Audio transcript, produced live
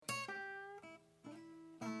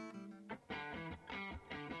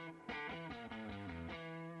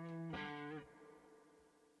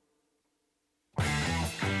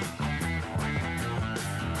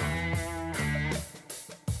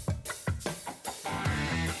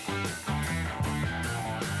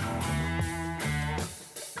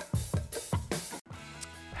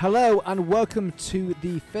Hello and welcome to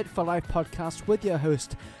the Fit for Life podcast with your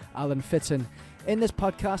host, Alan Fitton. In this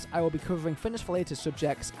podcast, I will be covering fitness-related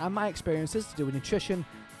subjects and my experiences to do with nutrition,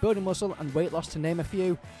 building muscle and weight loss to name a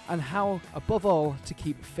few, and how, above all, to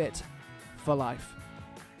keep fit for life.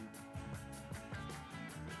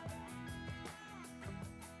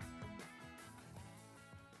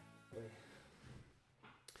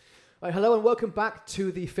 Right, hello and welcome back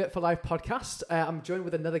to the Fit for Life podcast. I'm joined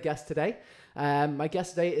with another guest today. My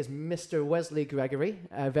guest today is Mr. Wesley Gregory,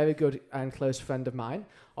 a very good and close friend of mine.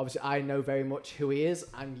 Obviously, I know very much who he is,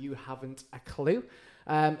 and you haven't a clue.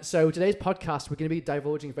 So today's podcast, we're going to be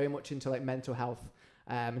divulging very much into like mental health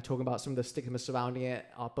and talking about some of the stigma surrounding it,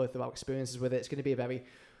 both of our experiences with it. It's going to be a very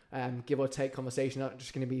give or take conversation, not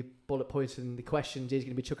just going to be bullet points and the questions. He's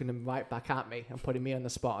going to be chucking them right back at me and putting me on the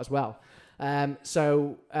spot as well. Wes,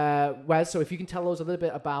 so if you can tell us a little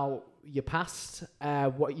bit about your past,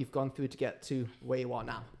 what you've gone through to get to where you are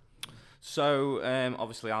now. So,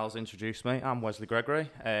 obviously, Al's introduced me. I'm Wesley Gregory.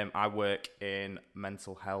 I work in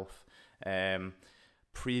mental health.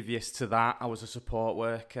 Previous to that, I was a support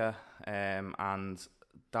worker, and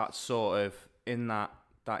that's sort of in that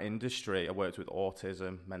industry. I worked with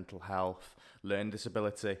autism, mental health, learning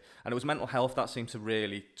disability, and it was mental health that seemed to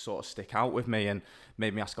really sort of stick out with me and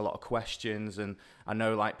made me ask a lot of questions. And I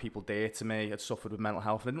know like people dear to me had suffered with mental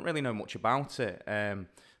health. I didn't really know much about it.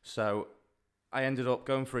 So I ended up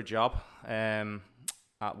going for a job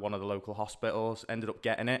at one of the local hospitals, ended up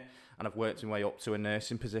getting it, and I've worked my way up to a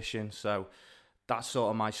nursing position. So that's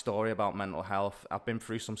sort of my story about mental health. I've been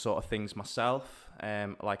through some sort of things myself.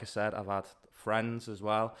 Like I said, I've had friends as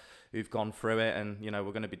well who've gone through it, and we're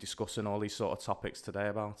going to be discussing all these sort of topics today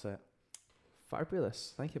about it.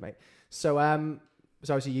 Fabulous, thank you, mate. So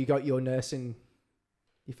obviously you got your nursing,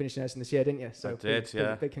 you finished nursing this year, didn't you? So I did,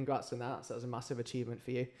 yeah. Big congrats on that. So that was a massive achievement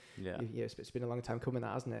for you. Yeah. It's been a long time coming,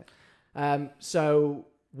 that, hasn't it? So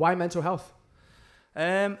why mental health?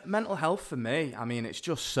 Mental health for me, I mean, it's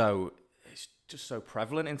just so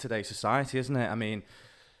prevalent in today's society, isn't it? I mean,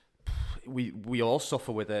 we all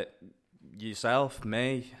suffer with it. Yourself,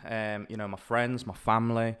 me, my friends, my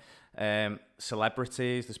family,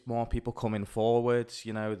 celebrities. There's more people coming forward.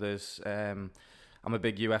 There's I'm a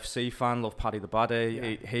big UFC fan. Love Paddy the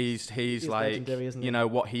Baddy. Yeah. He's like, isn't he?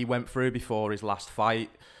 What he went through before his last fight.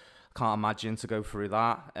 Can't imagine to go through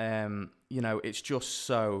that. It's just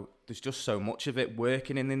so there's just so much of it.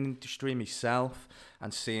 Working in the industry myself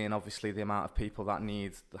and seeing obviously the amount of people that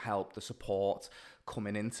need the help, the support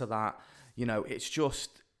coming into that.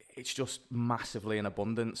 It's just massively in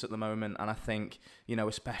abundance at the moment. And I think,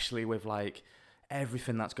 especially with like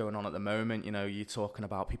everything that's going on at the moment, you're talking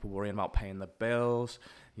about people worrying about paying the bills,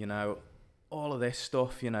 all of this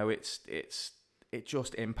stuff, it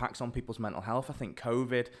just impacts on people's mental health. I think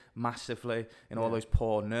COVID massively, all those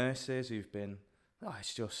poor nurses who've been,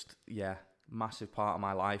 it's just, massive part of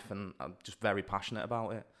my life, and I'm just very passionate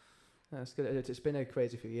about it. That's good. It's been a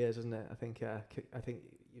crazy few years, isn't it? I think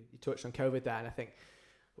you touched on COVID there, and I think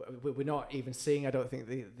we're not even seeing, I don't think,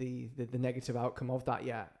 the negative outcome of that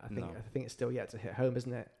yet. I think it's still yet to hit home,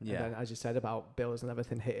 isn't it? Yeah. And then, as you said about bills and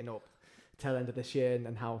everything hitting up tail end of this year,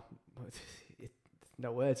 and how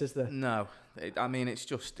no words, is there? No, it's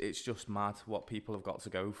just mad what people have got to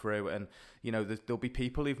go through, and there'll be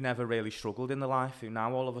people who've never really struggled in their life who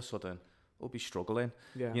now all of a sudden will be struggling.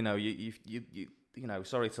 Yeah. You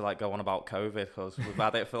sorry to like go on about COVID because we've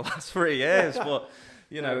had it for the last 3 years, but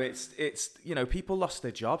it's people lost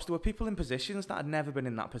their jobs. There were people in positions that had never been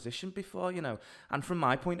in that position before, and from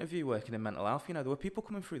my point of view, working in mental health, there were people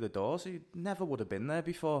coming through the doors who never would have been there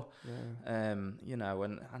before. Yeah. And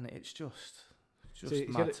it's just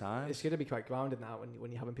mad time. It's going to be quite grounded now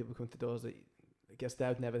when you're having people come through the doors that I guess they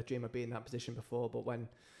would never dream of being in that position before, but when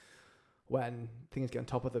things get on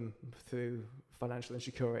top of them through financial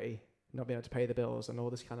insecurity, not being able to pay the bills and all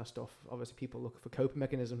this kind of stuff, obviously people look for coping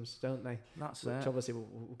mechanisms, don't they? That's Which it. Obviously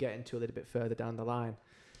we'll get into a little bit further down the line.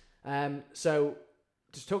 So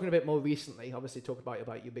just talking a bit more recently, obviously talk about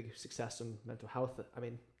your big success in mental health,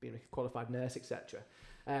 being a qualified nurse, etc.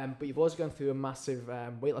 But you've also gone through a massive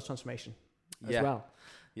weight loss transformation as well.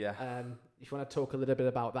 Yeah. If you want to talk a little bit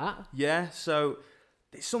about that. Yeah, so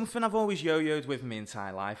it's something I've always yo-yoed with my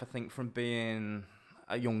entire life. I think from being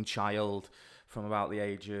a young child, from about the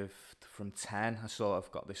age of from 10, I sort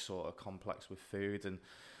of got this sort of complex with food, and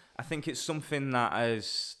I think it's something that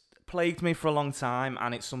has plagued me for a long time,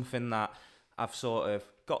 and it's something that I've sort of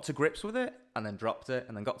got to grips with it and then dropped it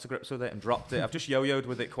and then got to grips with it and dropped it. I've just yo-yoed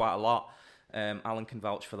with it quite a lot. Alan can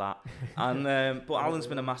vouch for that, and but Alan's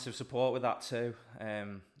been a massive support with that too.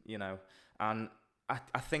 And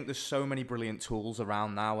I think there's so many brilliant tools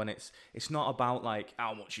around now, and it's not about like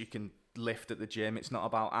how much you can lift at the gym. It's not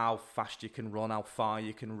about how fast you can run, how far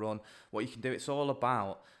you can run, what you can do. It's all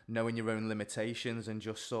about knowing your own limitations and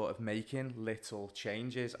just sort of making little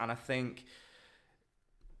changes. And I think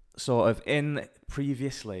sort of in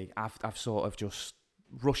previously, I've sort of just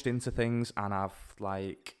rushed into things, and I've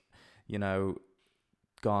like, you know,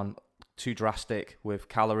 gone too drastic with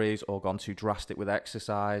calories or gone too drastic with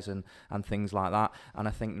exercise and things like that. And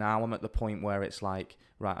I think now I'm at the point where it's like,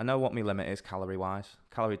 right, I know what my limit is calorie wise,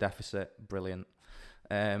 calorie deficit, brilliant.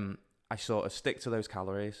 I sort of stick to those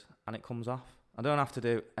calories and it comes off. I don't have to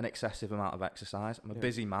do an excessive amount of exercise. I'm a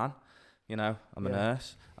busy man, you know, I'm a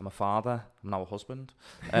nurse, I'm a father, I'm now a husband.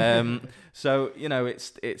 So, you know,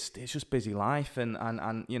 it's just busy life,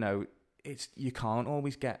 and you know, you can't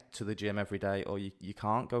always get to the gym every day, or you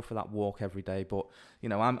can't go for that walk every day. But, you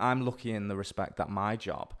know, I'm lucky in the respect that my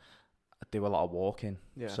job, I do a lot of walking.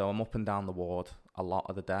 Yeah. So I'm up and down the ward a lot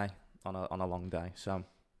of the day on a long day. So,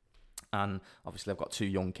 and obviously I've got 2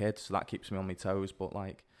 young kids, so that keeps me on my toes. But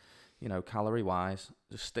like, you know, calorie wise,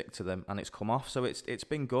 just stick to them, and it's come off. So it's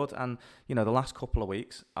been good. And, you know, the last couple of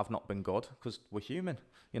weeks I've not been good because we're human.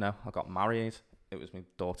 You know, I got married. It was my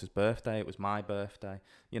daughter's birthday. It was my birthday,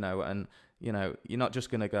 you know, and, you know, you're not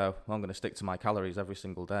just going to go, well, I'm going to stick to my calories every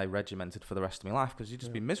single day, regimented for the rest of my life, because you'd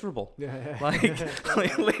just be miserable. Yeah.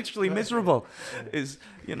 Like literally miserable is,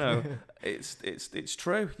 you know, it's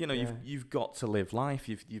true. You know, you've got to live life.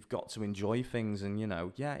 You've got to enjoy things. And, you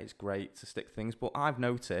know, yeah, it's great to stick things. But I've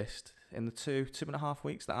noticed in the 2.5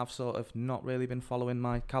 weeks that I've sort of not really been following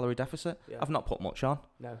my calorie deficit. Yeah. I've not put much on.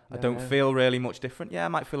 I don't feel really much different. Yeah, I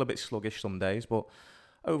might feel a bit sluggish some days, but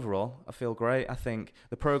overall, I feel great. I think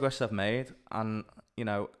the progress I've made, and, you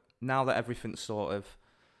know, now that everything's sort of,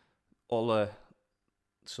 all the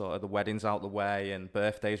sort of the weddings out the way and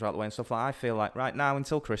birthdays are out the way and stuff like that, I feel like right now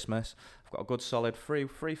until Christmas, I've got a good solid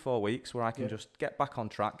 3-4 weeks where I can just get back on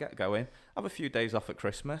track, get going, have a few days off at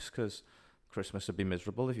Christmas, because Christmas would be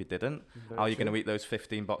miserable if you didn't. How are you going to eat those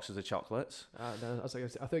 15 boxes of chocolates? No, I thought you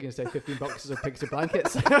were going to say 15 boxes of pigs and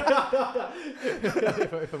blankets.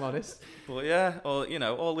 if I'm honest. But yeah, or, you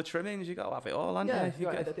know, all the trimmings, you got to have it all, haven't you?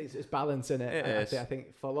 I think it's balance in it. It is. I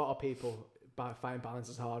think for a lot of people, finding balance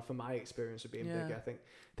is hard. From my experience of being bigger, I think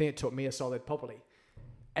it took me a solid probably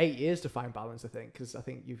 8 years to find balance. I think, because I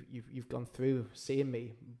think you've gone through seeing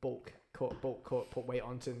me bulk cut, put weight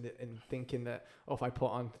onto, and thinking that, if I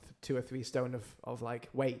put on 2 or 3 stone of like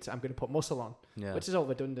weight, I'm going to put muscle on, which is all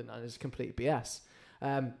redundant and is complete BS.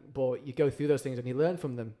 But you go through those things and you learn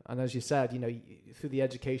from them. And as you said, you know, through the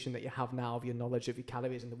education that you have now of your knowledge of your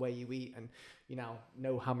calories and the way you eat, and you now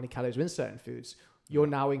know how many calories are in certain foods, you're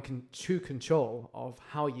now in true control of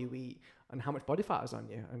how you eat and how much body fat is on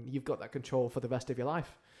you. And you've got that control for the rest of your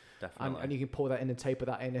life. Definitely. And you can pull that in and taper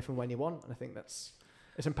that in if and when you want. And I think it's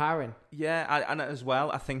empowering. Yeah, and as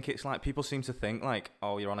well, I think it's like people seem to think like,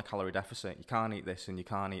 oh, you're on a calorie deficit, you can't eat this and you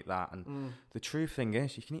can't eat that. And the true thing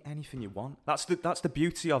is, you can eat anything you want. That's the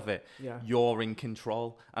beauty of it. Yeah. You're in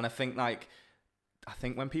control. And I think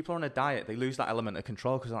when people are on a diet, they lose that element of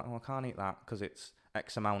control, because like, I can't eat that because it's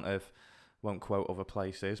X amount of, won't quote other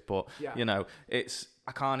places, but you know,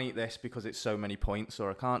 I can't eat this because it's so many points,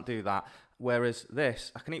 or I can't do that. Whereas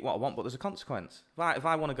this, I can eat what I want, but there's a consequence. If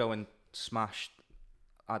I want to go and smash,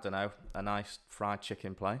 I don't know, a nice fried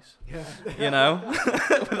chicken place, you know,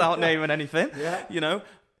 without naming anything, you know,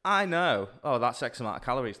 I know, that's X amount of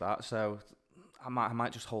calories, so I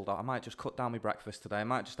might just hold on. I might just cut down my breakfast today. I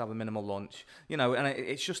might just have a minimal lunch, you know, and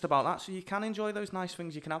it's just about that. So you can enjoy those nice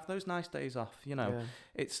things. You can have those nice days off, you know.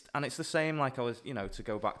 Yeah. It's the same, like I was, you know, to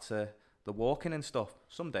go back to the walking and stuff.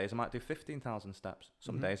 Some days I might do 15,000 steps.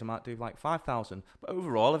 Some days I might do like 5,000. But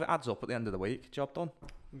overall, if it adds up at the end of the week, job done.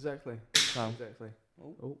 Exactly. Exactly.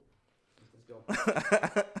 Oh.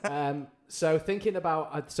 So thinking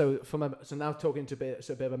about so now talking to a bit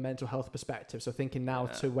of a mental health perspective. So thinking now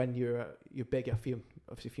to when you're bigger,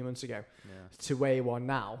 a few months ago, to where you are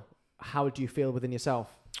now. How do you feel within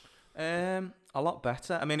yourself? A lot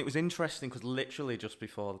better. I mean, it was interesting because literally just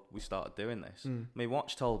before we started doing this, my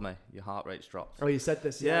watch told me your heart rate's dropped. Oh, you said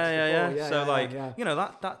this. Yeah. So you know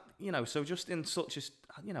that you know, so just in such a,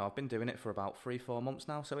 you know, I've been doing it for about 3-4 months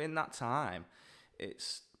now. So in that time,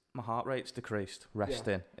 my heart rate's decreased,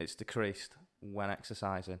 resting. It's decreased when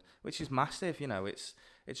exercising, which is massive. You know, it's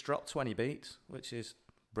dropped 20 beats, which is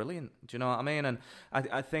brilliant. Do you know what I mean? And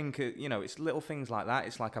I think, you know, it's little things like that.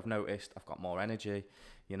 It's like I've noticed I've got more energy.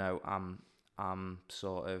 You know, I'm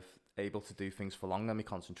sort of able to do things for longer. My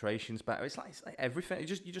concentration's better. It's like everything.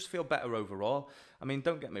 You just feel better overall. I mean,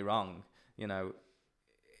 don't get me wrong. You know,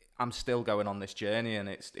 I'm still going on this journey, and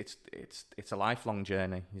it's a lifelong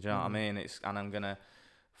journey. You know what I mean? And I'm gonna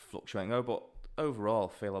fluctuate and go, but overall,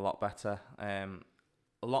 feel a lot better.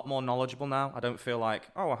 A lot more knowledgeable now. I don't feel like,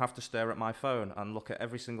 I have to stare at my phone and look at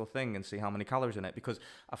every single thing and see how many calories in it, because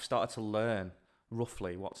I've started to learn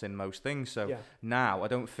roughly what's in most things. So now I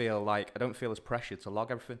don't feel as pressured to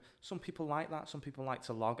log everything. Some people like that. Some people like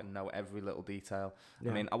to log and know every little detail.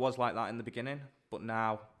 I mean, I was like that in the beginning, but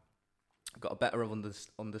now I've got a better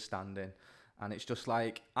understanding. And it's just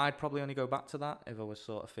like, I'd probably only go back to that if I was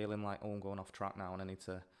sort of feeling like, I'm going off track now and I need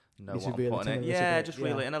to know what I'm putting in. Yeah, just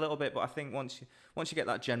reel it in a little bit. But I think once you get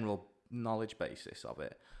that general knowledge basis of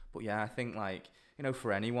it. But yeah, I think like,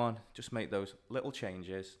 for anyone, just make those little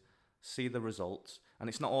changes, see the results. And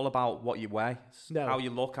it's not all about what you weigh. It's how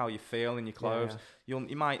you look, how you feel in your clothes. You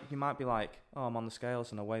might be like, I'm on the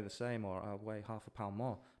scales and I weigh the same, or I weigh half a pound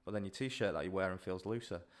more. But then your t-shirt that you're wearing feels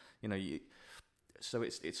looser. So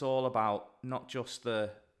it's all about not just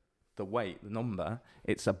the weight, the number.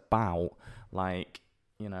 It's about like,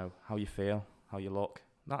 how you feel, how you look.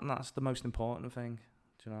 That's the most important thing.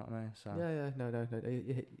 Do you know what I mean? So No.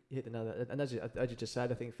 You hit the nail. And as you just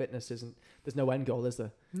said, I think fitness there's no end goal, is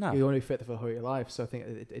there? No. You're only fit for whole your life. So I think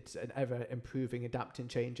it's an ever improving, adapting,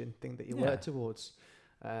 changing thing that you work towards.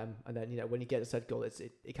 And then, when you get a set goal,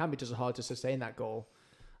 it can be just as hard to sustain that goal,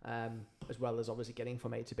 as well as obviously getting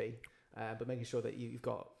from A to B. But making sure that you've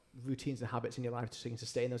got routines and habits in your life so you can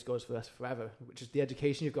sustain those goals forever, which is the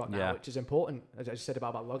education you've got now, which is important. As I said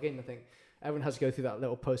about logging, I think everyone has to go through that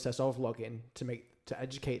little process of logging to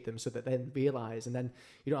educate them so that they realize, and then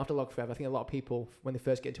you don't have to log forever. I think a lot of people, when they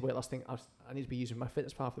first get into weight loss, think, I need to be using my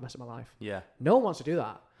fitness pal for the rest of my life. Yeah. No one wants to do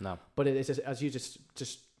that. No. But it is, as you just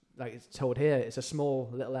like it's told here, it's a small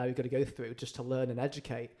little area you've got to go through just to learn and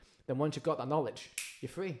educate. Then once you've got that knowledge, you're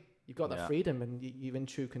free. You've got that freedom and you're in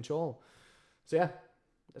true control. So yeah,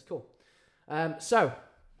 that's cool. So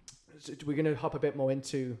we're going to hop a bit more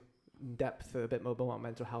into depth, a bit more about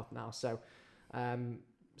mental health now. So,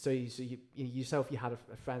 you yourself, you had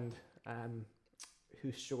a friend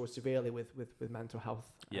who struggled severely with mental health,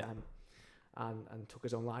 and took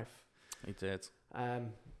his own life. He did.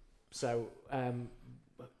 So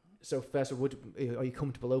first, are you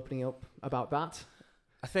comfortable opening up about that?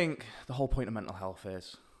 I think the whole point of mental health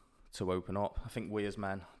is to open up. I think we as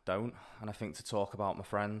men don't, and I think to talk about my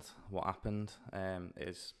friend, what happened,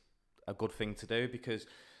 is a good thing to do, because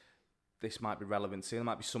this might be relevant to you. There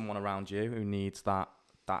might be someone around you who needs that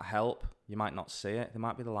help. You might not see it. They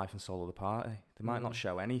might be the life and soul of the party. They might not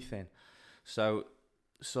show anything. So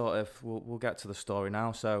sort of, we'll get to the story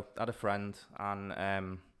now. So I had a friend, and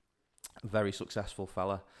a very successful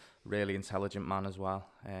fella, really intelligent man as well.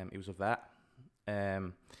 He was a vet.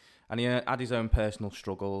 And he had his own personal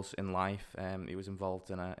struggles in life. He was involved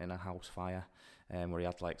in a house fire, where he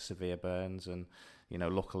had like severe burns, and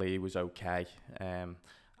luckily he was okay.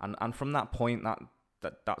 And from that point,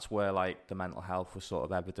 that's where like the mental health was sort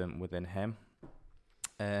of evident within him,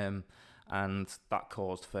 and that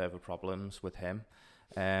caused further problems with him.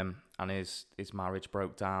 And his marriage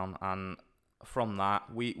broke down, and from that,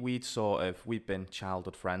 we'd been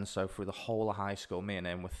childhood friends. So through the whole of high school, me and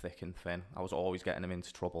him were thick and thin. I was always getting him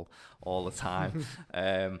into trouble all the time.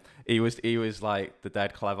 He was like the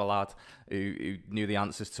dead clever lad who knew the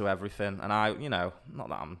answers to everything. And I, not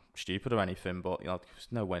that I'm stupid or anything, but I was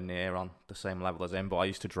nowhere near on the same level as him. But I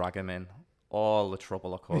used to drag him in all the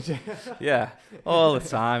trouble I could. Yeah, all the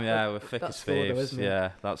time. Yeah, we're thick as thieves.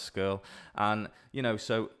 Yeah, that's school. And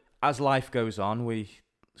so as life goes on, we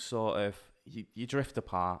sort of. You drift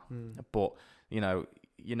apart, but who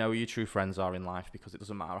your true friends are in life, because it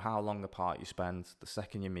doesn't matter how long apart you spend. The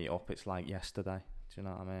second you meet up, it's like yesterday. Do you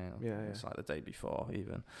know what I mean? Yeah. It's like the day before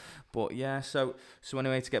even. But yeah, so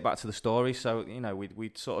anyway, to get back to the story, so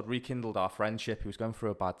we'd sort of rekindled our friendship. He was going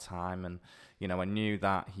through a bad time, and I knew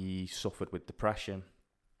that he suffered with depression.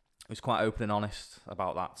 He was quite open and honest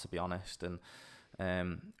about that, to be honest, and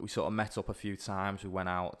we sort of met up a few times. We went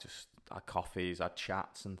out, just had coffees, had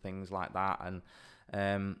chats and things like that. And,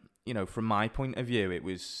 from my point of view, it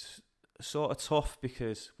was sort of tough,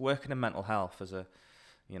 because working in mental health as a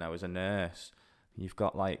nurse, you've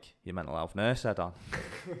got like your mental health nurse head on.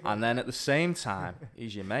 And then at the same time,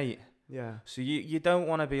 he's your mate. Yeah. So you don't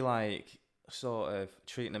want to be like sort of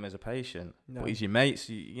treating him as a patient, but he's your mate.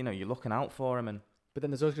 So, you're looking out for him. But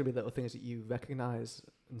then there's always going to be little things that you recognise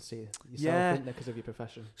and see yourself in there because of your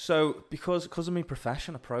profession. So because of my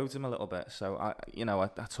profession, I probed him a little bit. So I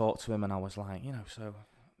talked to him, and I was like, so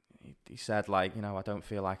he said like, I don't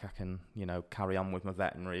feel like I can, carry on with my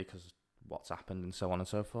veterinary because what's happened and so on and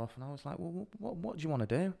so forth. And I was like, well, what do you want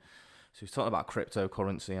to do? So he was talking about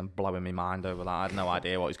cryptocurrency and blowing my mind over that. I had no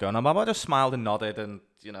idea what was going on, but I just smiled and nodded, and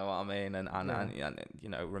you know what I mean, and you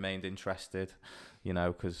know, remained interested, you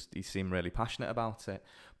know, because he seemed really passionate about it.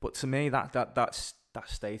 But to me, that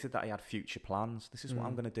stated that he had future plans. This is what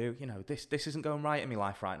I'm going to do. You know, this isn't going right in my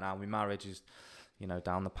life right now. My marriage is, you know,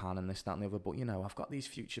 down the pan and this, that, and the other. But, you know, I've got these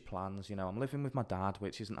future plans. You know, I'm living with my dad,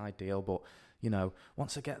 which isn't ideal. But, you know,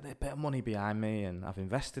 once I get a bit of money behind me and I've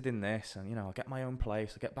invested in this and, you know, I'll get my own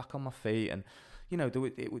place, I'll get back on my feet. And, you know,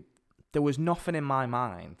 there was nothing in my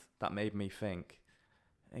mind that made me think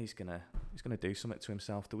he's gonna do something to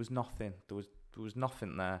himself. There was nothing. There was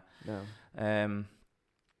nothing there. No.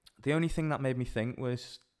 The only thing that made me think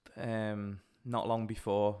was not long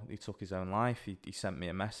before he took his own life, he sent me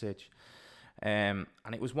a message. And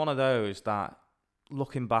it was one of those that,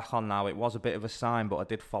 looking back on now, it was a bit of a sign, but I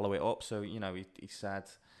did follow it up. So, you know, he said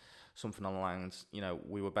something along the lines, you know,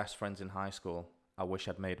 we were best friends in high school. I wish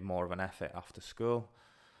I'd made more of an effort after school.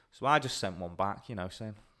 So I just sent one back, you know,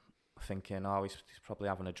 thinking, oh, he's probably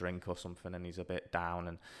having a drink or something and he's a bit down,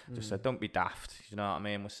 and just said, don't be daft, you know what I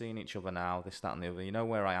mean? We're seeing each other now, this, that, and the other. You know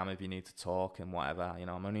where I am if you need to talk and whatever. You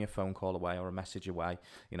know, I'm only a phone call away or a message away.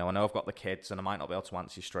 You know, I know I've got the kids and I might not be able to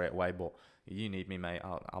answer you straight away, but you need me, mate,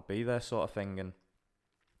 I'll be there, sort of thing. And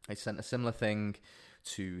he sent a similar thing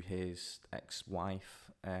to his ex-wife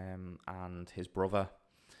and his brother.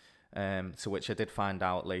 To which I did find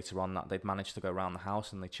out later on that they'd managed to go around the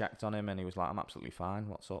house and they checked on him, and he was like, I'm absolutely fine,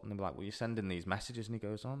 what's up? And they were like, well, you're sending these messages, and he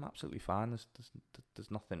goes, oh, I'm absolutely fine, there's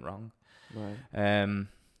nothing wrong. Right. And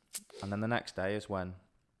then the next day is when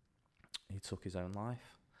he took his own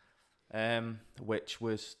life, which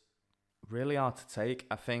was really hard to take.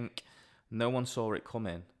 I think no one saw it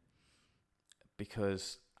coming,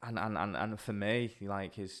 because and for me,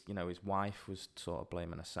 like, his wife was sort of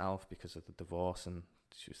blaming herself because of the divorce, and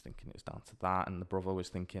she was thinking it was down to that, and the brother was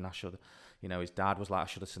thinking his dad was like, I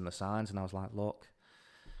should have seen the signs. And I was like, look,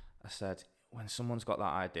 I said, when someone's got that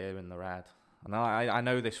idea in their head, and I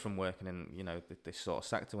know this from working in, you know, this sort of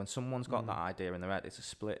sector, when someone's got that idea in their head, it's a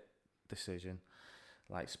split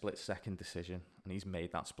second decision, and he's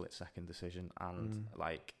made that split second decision, and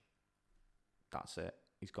like, that's it.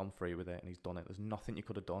 He's gone through with it and he's done it. There's nothing you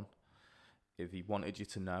could have done. If he wanted you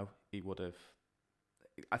to know, he would have.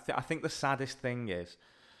 I think the saddest thing is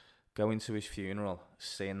going to his funeral,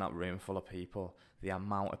 seeing that room full of people, the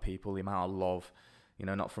amount of people, the amount of love, you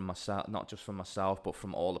know, not just from myself, but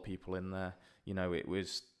from all the people in there. You know, it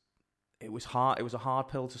was hard. It was a hard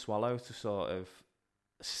pill to swallow, to sort of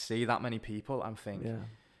see that many people and think,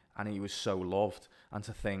 and he was so loved, and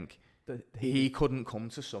to think that he couldn't come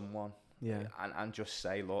to someone and just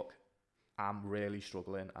say, look, I'm really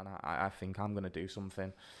struggling and I think I'm going to do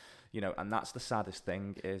something. You know, and that's the saddest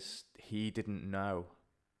thing, is he didn't know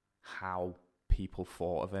how people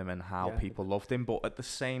thought of him and how people loved him. But at the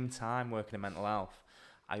same time, working in mental health,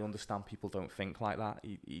 I understand people don't think like that.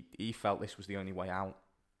 He felt this was the only way out.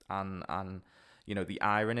 And you know, the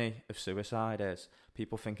irony of suicide is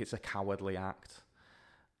people think it's a cowardly act.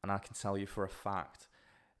 And I can tell you for a fact,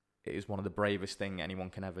 it is one of the bravest things anyone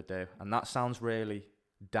can ever do. And that sounds really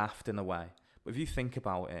daft in a way. But if you think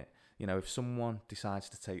about it, you know, if someone decides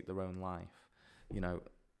to take their own life, you know,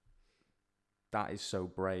 that is so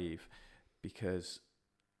brave, because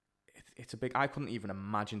it's a big. I couldn't even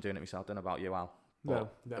imagine doing it myself. I don't know about you, Al. No.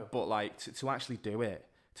 But like to actually do it,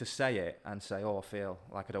 to say it and say, oh, I feel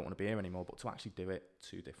like I don't want to be here anymore, but to actually do it,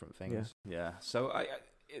 two different things. Yeah. So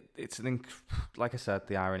it's like I said,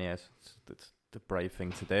 the irony is it's the brave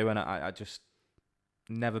thing to do, and I just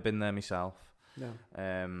never been there myself. No.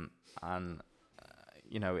 And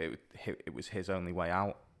you know, it was his only way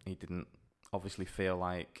out. He didn't obviously feel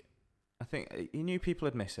like, I think he knew people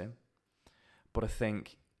would miss him, but I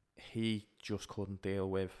think he just couldn't deal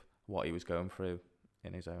with what he was going through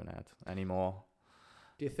in his own head anymore.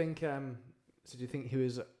 Do you think? So do you think he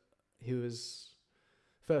was?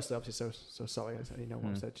 Firstly, obviously, so sorry. I know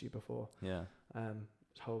what I've said to you before. Yeah.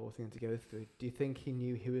 It's a horrible thing to go through. Do you think he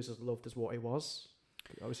knew he was as loved as what he was?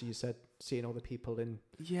 Obviously, you said seeing all the people in.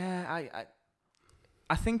 Yeah,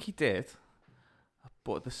 I think he did,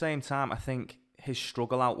 but at the same time, I think his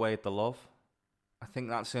struggle outweighed the love. I think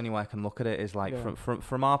that's the only way I can look at it, is like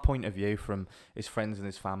from our point of view, from his friends and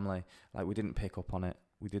his family, like, we didn't pick up on it.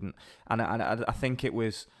 We didn't, and I think it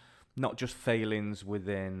was not just failings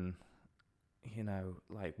within, you know,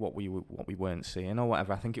 like what we weren't seeing or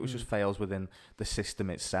whatever. I think it was just fails within the system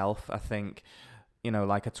itself. I think, you know,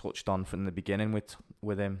 like I touched on from the beginning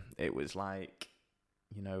with him, it was like,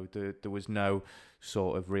 you know, there was no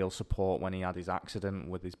sort of real support when he had his accident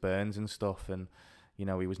with his burns and stuff, and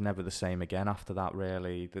he was never the same again after that,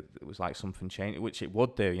 really. It was like something changed, which it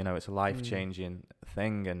would do. It's a life-changing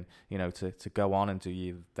thing. And, to go on and do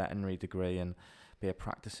your veterinary degree and be a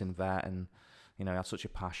practicing vet and, have such a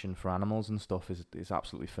passion for animals and stuff is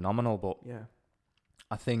absolutely phenomenal. But yeah,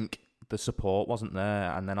 I think the support wasn't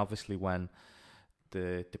there. And then obviously when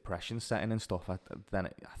the depression setting and stuff, I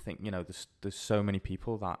think, there's so many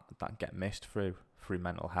people that get missed through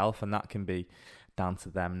mental health, and that can be down to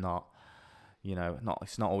them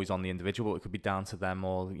it's not always on the individual. It could be down to them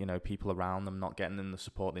or, people around them not getting them the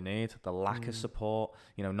support they need, the lack of support,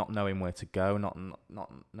 not knowing where to go, not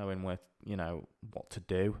knowing where, what to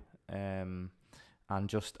do. And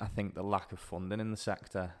just, I think the lack of funding in the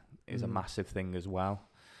sector is a massive thing as well.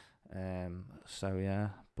 So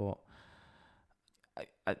yeah, but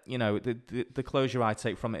the closure I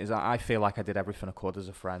take from it is I feel like I did everything I could as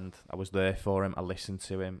a friend. I was there for him. I listened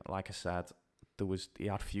to him. Like I said, he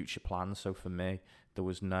had future plans. So for me, it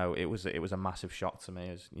was a massive shock to me,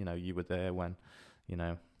 as you were there when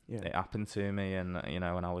it happened to me, and and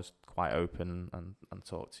I was quite open and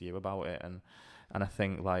talked to you about it, and I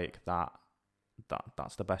think like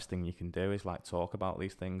that's the best thing you can do, is like talk about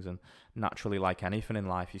these things. And naturally, like anything in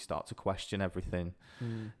life, you start to question everything.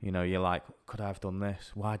 You're like, could I have done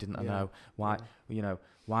this? Why didn't I know? Why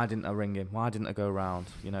why didn't I ring him? Why didn't I go round?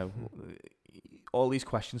 All these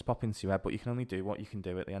questions pop into your head, but you can only do what you can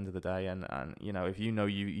do at the end of the day. And if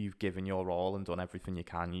you've given your all and done everything you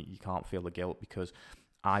can, you can't feel the guilt, because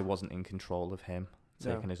I wasn't in control of him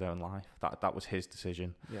taking his own life. That was his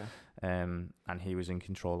decision. And he was in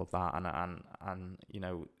control of that. And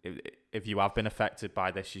if you have been affected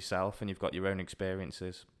by this yourself and you've got your own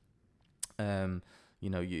experiences, you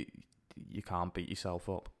can't beat yourself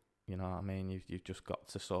up. You know what I mean? You've just got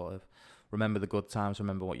to sort of remember the good times,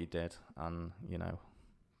 remember what you did, and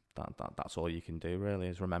that's all you can do really,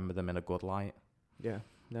 is remember them in a good light. Yeah,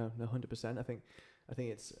 no, 100%. I think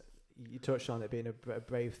it's, you touched on it being a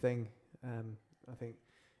brave thing. I think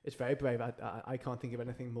it's very brave. I can't think of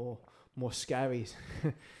anything more scary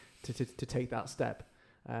to take that step.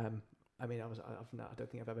 I mean, I don't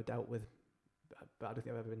think I've ever dealt with, but I don't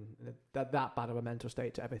think I've ever been in that bad of a mental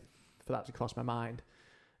state to ever for that to cross my mind.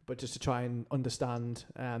 But just to try and understand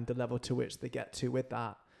the level to which they get to with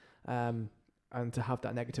that, and to have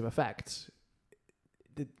that negative effect,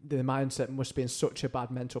 the mindset must be in such a bad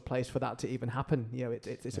mental place for that to even happen.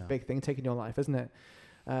 It's a big thing taking your life, isn't it?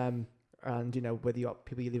 And whether you got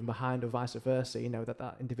people you're leaving behind or vice versa,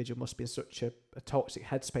 that individual must be in such a toxic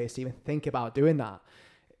headspace to even think about doing that.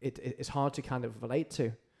 It's hard to kind of relate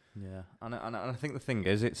to. Yeah, and I think the thing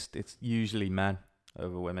is, it's usually men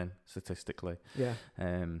over women statistically. Yeah.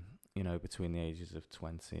 Between the ages of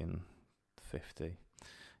 20 and 50,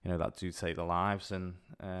 that do take their lives, and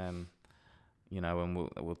and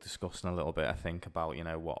we'll discuss in a little bit, I think, about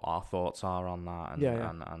what our thoughts are on that,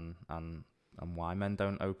 and why men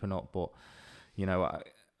don't open up. But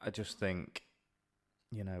I just think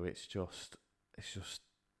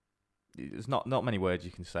there's not many words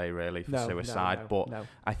you can say really for suicide. But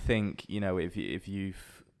I think if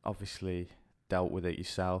you've obviously dealt with it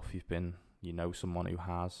yourself, you've been someone who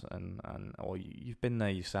has, or you've been there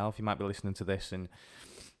yourself, you might be listening to this and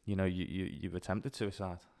you've attempted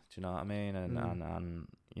suicide. Do you know what I mean? And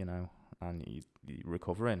you're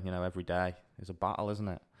recovering. Every day is a battle, isn't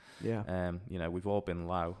it? Yeah. We've all been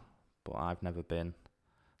low, but I've never been,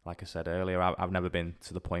 like I said earlier, I've never been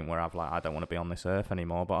to the point where I don't want to be on this earth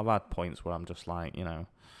anymore. But I've had points where I'm just like, I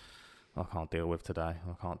can't deal with today,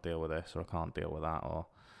 or I can't deal with this, or I can't deal with that, or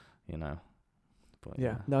But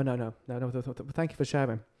yeah. No. Thank you for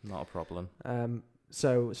sharing. Not a problem.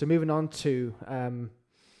 So moving on to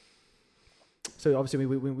so obviously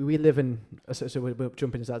we live in, so we're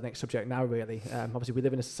jumping into that next subject now really. Obviously we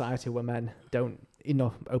live in a society where men don't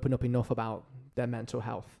open up enough about their mental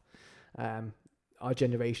health. Our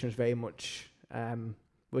generation is very much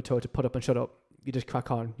we're told to put up and shut up. You just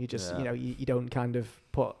crack on. You just you don't kind of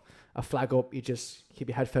put a flag up. You just keep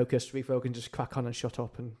your head focused, refocus, and just crack on and shut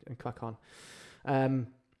up and crack on.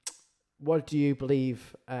 What do you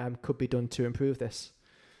believe could be done to improve this?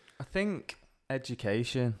 I think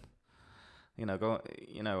education.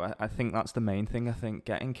 I think that's the main thing. I think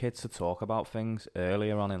getting kids to talk about things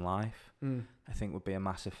earlier on in life, I think would be a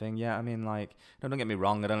massive thing. Yeah, I mean, like, don't get me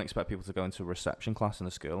wrong. I don't expect people to go into a reception class in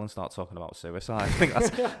a school and start talking about suicide. I think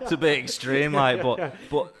that's a bit extreme. Like,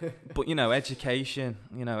 but education.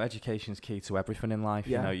 Education's key to everything in life.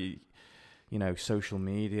 Yeah. Social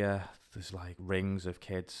media. There's like rings of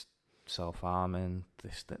kids self-harming,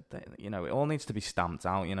 this, that, you know, it all needs to be stamped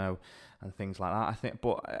out, you know, and things like that, I think.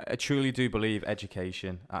 But I truly do believe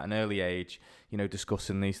education at an early age, you know,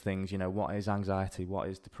 discussing these things, you know, what is anxiety, what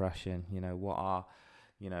is depression, you know, what are,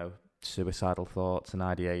 you know, suicidal thoughts and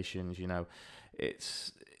ideations, you know,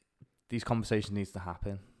 these conversations needs to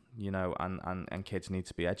happen, you know, and kids need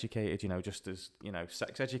to be educated, you know, just as, you know,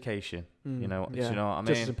 sex education, you know, do you know what I mean?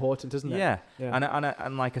 Just as important, isn't it? Yeah.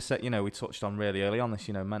 And like I said, you know, we touched on really early on this,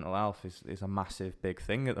 you know, mental health is a massive big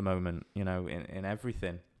thing at the moment, you know, in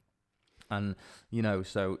everything. And, you know,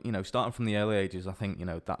 so, you know, starting from the early ages, I think, you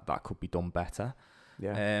know, that could be done better.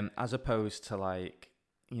 Yeah. As opposed to, like,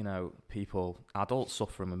 you know, adults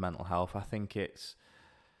suffering with mental health. I think it's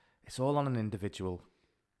all on an individual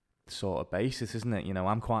sort of basis, isn't it? You know,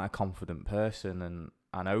 I'm quite a confident person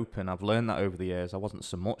and open. I've learned that over the years. I wasn't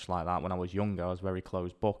so much like that when I was younger. I was very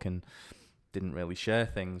closed book and didn't really share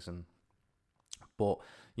things. But,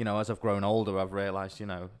 you know, as I've grown older, I've realised, you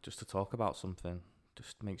know, just to talk about something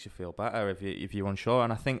just makes you feel better if you're unsure.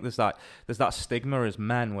 And I think there's that stigma as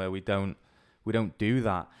men where we don't do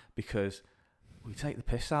that because we take the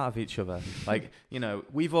piss out of each other. Like, you know,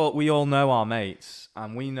 we all know our mates,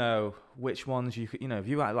 and we know which ones you know, if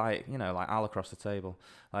you act like, you know, like Al across the table,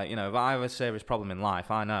 like, you know, if I have a serious problem in life,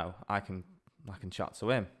 I know I can chat to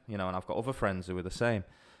him, you know, and I've got other friends who are the same.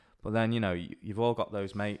 But then, you know, you've all got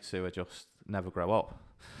those mates who are just never grow up.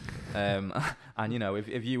 And, you know,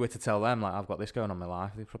 if you were to tell them, like, I've got this going on in my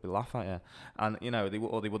life, they'd probably laugh at you. And, you know, they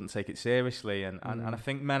wouldn't take it seriously. And I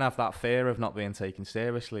think men have that fear of not being taken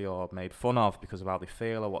seriously or made fun of because of how they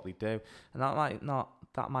feel or what they do. And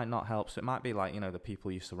that might not help. So it might be like, you know, the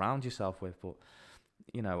people you surround yourself with. But,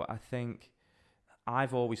 you know, I think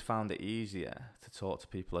I've always found it easier to talk to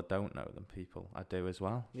people I don't know than people I do as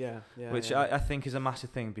well. Yeah. Which I think is a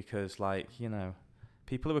massive thing because, like, you know,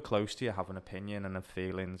 people who are close to you have an opinion and have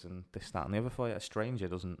feelings and this, that, and the other for you. A stranger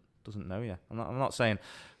doesn't know you. I'm not saying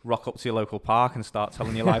rock up to your local park and start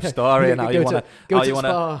telling your life story and how you want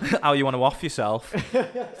to off yourself.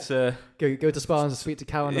 To go to Spa and speak to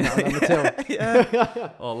Cow on the till.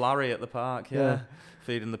 Yeah. Or Larry at the park. Yeah.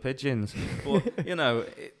 Feeding the pigeons. But, you know,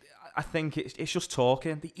 I think it's just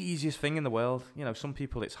talking. The easiest thing in the world. You know, some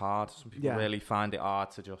people it's hard. Some people really find it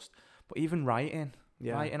hard to just. But even writing.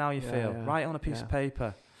 Yeah. Writing how you feel. Yeah. Write on a piece of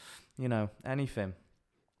paper. You know, anything.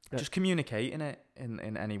 Yeah. Just communicating it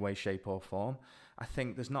in any way, shape or form. I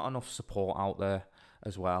think there's not enough support out there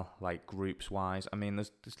as well, like groups wise. I mean,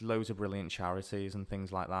 there's loads of brilliant charities and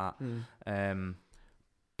things like that.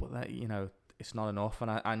 But that, you know, it's not enough.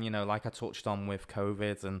 And you know, like I touched on with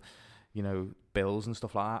COVID and, you know, bills and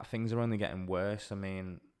stuff like that, things are only getting worse. I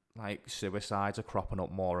mean, like suicides are cropping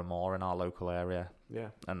up more and more in our local area. Yeah.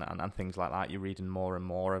 And things like that. You're reading more and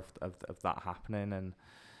more of that happening. And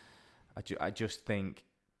I just think,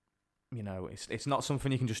 you know, it's not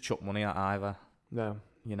something you can just chuck money at either. No.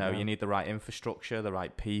 You know, you need the right infrastructure, the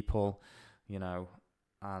right people, you know,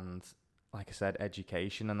 and like I said,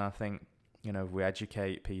 education. And I think, you know, if we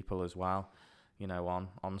educate people as well, you know,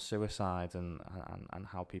 on suicide and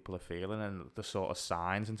how people are feeling and the sort of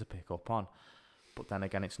signs and to pick up on. But then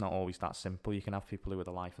again, it's not always that simple. You can have people who are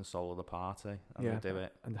the life and soul of the party and they do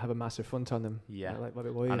it. And have a massive front on them. Yeah. Like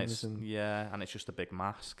Robert Williams. And it's just a big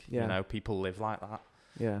mask. Yeah. You know, people live like that.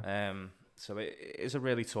 Yeah. So it is a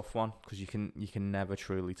really tough one because you can never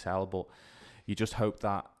truly tell, but you just hope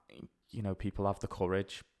that, you know, people have the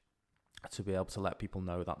courage to be able to let people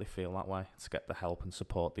know that they feel that way, to get the help and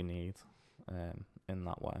support they need in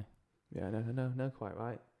that way. Yeah, no, quite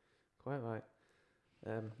right.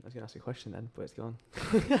 I was going to ask you a question then, but it's gone.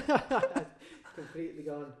 Completely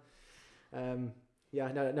gone.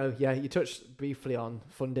 You touched briefly on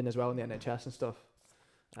funding as well in the NHS and stuff.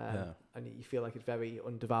 And you feel like it's very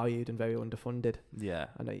undervalued and very underfunded. Yeah.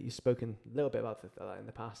 I know you've spoken a little bit about that in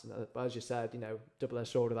the past, but as you said, you know, double-edged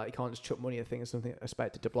sword of that, you can't just chuck money at things, something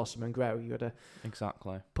expected to blossom and grow. You got to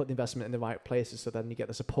put the investment in the right places so then you get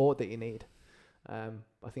the support that you need. I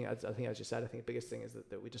think as you said, I think the biggest thing is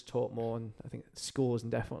that we just talk more, and I think schools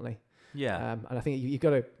and definitely. Yeah. And I think you've got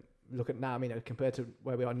to look at now. I mean, compared to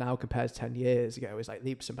where we are now, compared to 10 years ago, it's like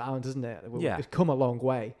leaps and bounds, isn't it? We've come a long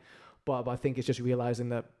way, but I think it's just realizing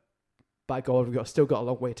that, by God, we've still got a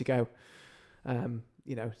long way to go.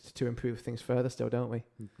 You know, to improve things further, still, don't we?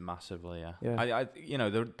 Massively, yeah. I you know,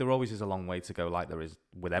 there always is a long way to go, like there is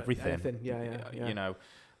with everything. Yeah. You know.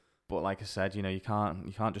 But like I said, you know, you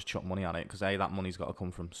can't just chuck money at it because that money's got to come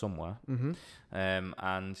from somewhere. Mm-hmm.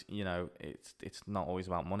 And you know, it's not always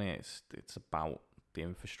about money. It's about the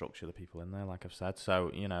infrastructure, the people in there, like I've said. So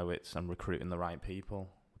you know, I'm recruiting the right people,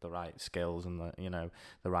 with the right skills, and the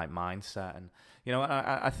right mindset. And you know,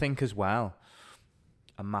 I think as well,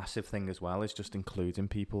 a massive thing as well is just including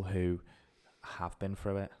people who have been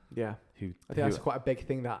through it. Yeah. Who I think that's quite a big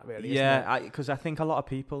thing, that really. Yeah, because I think a lot of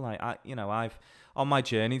people, like I've on my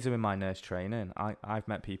journey doing my nurse training, I've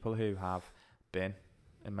met people who have been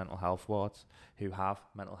in mental health wards, who have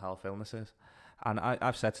mental health illnesses, and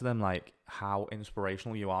I've said to them like how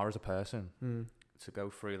inspirational you are as a person to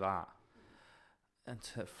go through that and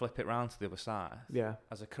to flip it round to the other side. Yeah.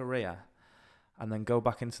 As a career, and then go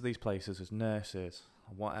back into these places as nurses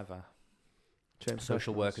or whatever.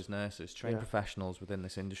 Social workers, nurses, trained professionals within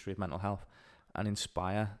this industry of mental health, and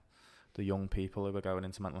inspire the young people who are going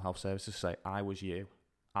into mental health services to say, I was you.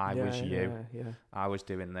 I was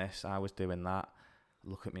doing this. I was doing that.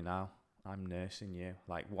 Look at me now. I'm nursing you.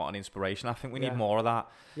 Like, what an inspiration. I think we need more of that.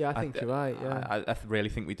 Yeah, I think you're right. Yeah. I really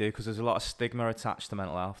think we do, because there's a lot of stigma attached to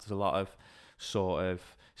mental health. There's a lot of sort of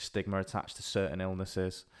stigma attached to certain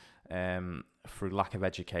illnesses through lack of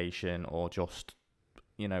education, or just,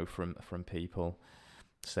 from people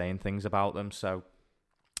saying things about them. So,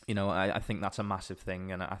 I think that's a massive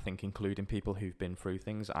thing, and I think including people who've been through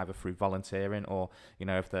things, either through volunteering or,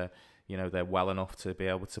 if they're well enough to be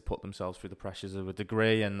able to put themselves through the pressures of a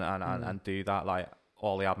degree and do that, like,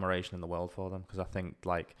 all the admiration in the world for them, because I think,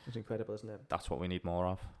 like, it's incredible, isn't it? That's what we need more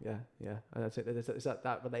of. Yeah, and I think there's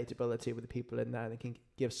that relatability with the people in there that can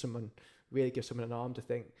give someone an arm to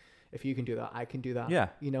think, if you can do that, I can do that. Yeah,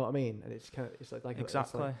 you know what I mean? And it's like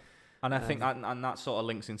exactly. Like, and I think and that sort of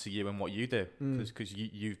links into you and what you do, because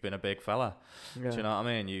you've been a big fella. Yeah. Do you know what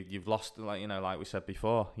I mean? You've lost, like, like we said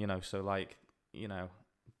before, so, like,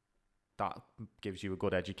 that gives you a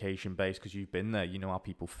good education base, because you've been there. You know how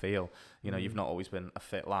people feel. You've not always been a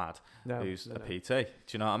fit lad who's a PT. Do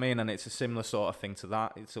you know what I mean? And it's a similar sort of thing to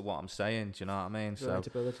that. It's what I'm saying. Do you know what I mean?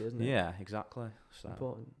 Relatability, isn't it? Yeah, exactly. So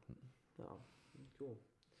important. Oh, cool.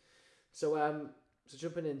 So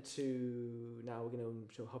jumping into now, we're going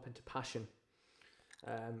to hop into passion.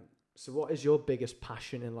 So what is your biggest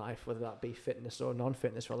passion in life, whether that be fitness or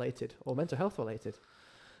non-fitness related or mental health related?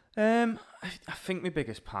 I think my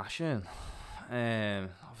biggest passion,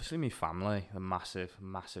 obviously my family, a massive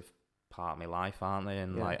part of my life, aren't they?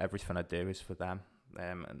 And like, everything I do is for them,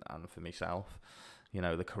 and for myself.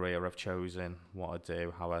 The career I've chosen, what I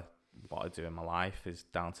do, what I do in my life is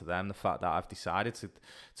down to them. The fact that I've decided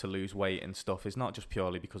to lose weight and stuff is not just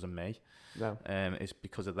purely because of me. No. It's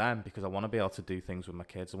because of them, because I want to be able to do things with my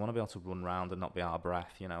kids. I want to be able to run around and not be out of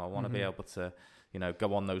breath. I want to be able to,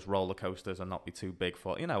 go on those roller coasters and not be too big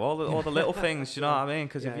for, all the little things. Do you know what I mean?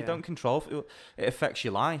 Because if you don't control, it affects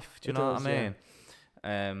your life. Do you know what I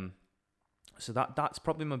mean? So that's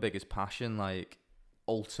probably my biggest passion, like,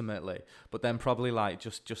 ultimately. But then probably, like,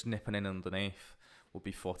 just nipping in underneath would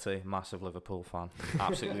be footy. Massive Liverpool fan.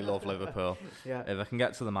 Absolutely love Liverpool. Yeah. If I can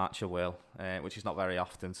get to the match, I will, which is not very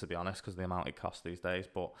often, to be honest, because of the amount it costs these days.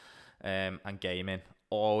 But and gaming.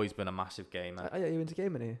 Always been a massive gamer. Are you into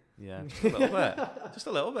gaming here? Yeah, just a little bit. Just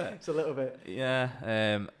a little bit. It's a little bit. Yeah,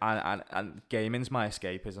 and gaming's my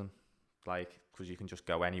escapism. Like, because you can just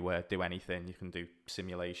go anywhere, do anything. You can do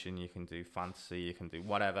simulation, you can do fantasy, you can do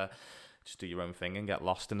whatever. Just do your own thing and get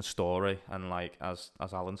lost in a story. And, like, as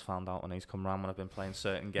Alan's found out when he's come around when I've been playing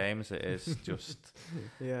certain games, it is just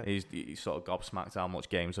he's sort of gobsmacked how much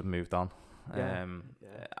games have moved on.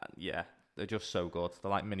 They're just so good.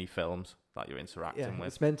 They're like mini films that you're interacting with.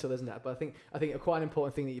 It's mental, isn't it? But I think quite an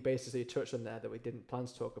important thing that you basically touched on there that we didn't plan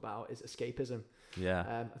to talk about is escapism.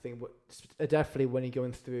 Yeah. I think definitely when you're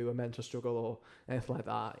going through a mental struggle or anything like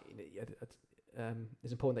that,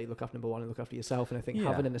 it's important that you look after number one and look after yourself. And I think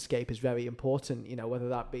having an escape is very important. Whether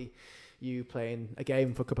that be you playing a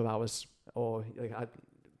game for a couple of hours, or like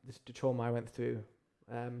the trauma I went through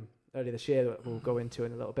earlier this year that we'll go into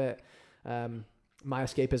in a little bit. My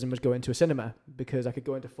escapism was going to a cinema, because I could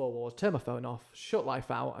go into four walls, turn my phone off, shut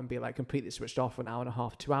life out, and be like completely switched off for an hour and a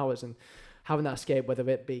half, 2 hours. And having that escape, whether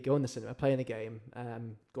it be going to the cinema, playing a game,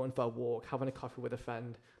 going for a walk, having a coffee with a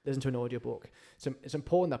friend, listen to an audiobook. So it's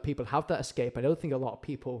important that people have that escape. I don't think a lot of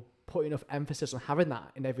people put enough emphasis on having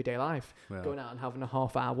that in everyday life, going out and having a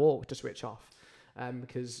half-hour walk to switch off.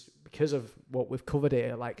 Because of what we've covered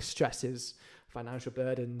here, like stresses, financial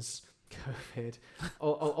burdens, COVID,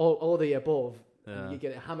 all the above. You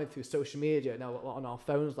get it hammered through social media now on our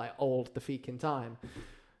phones, like all the freaking time.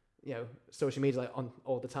 Social media, like on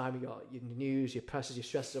all the time. You got your news, your pressures, your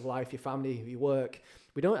stresses of life, your family, your work.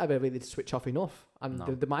 We don't ever really switch off enough, and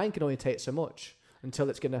the mind can only take so much until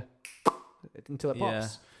it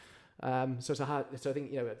pops. So I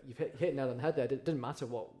think you've hit nail on the head there. It doesn't matter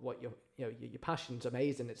what you're your passion's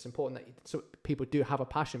amazing. It's important that so people do have a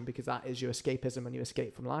passion, because that is your escapism and your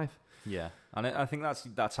escape from life. Yeah, and I think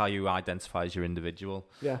that's how you identify as your individual.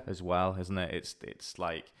 Yeah. As well, isn't it? It's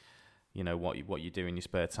like, what you do in your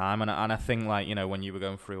spare time, and I think, like, when you were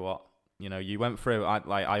going through what you went through,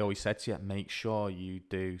 I always said to you, make sure you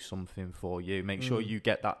do something for you. Make sure you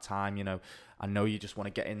get that time. I know you just want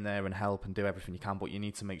to get in there and help and do everything you can, but you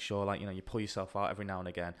need to make sure, like, you pull yourself out every now and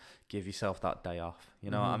again. Give yourself that day off.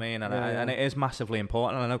 You know what I mean? And and it is massively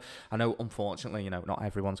important. And I know. Unfortunately, not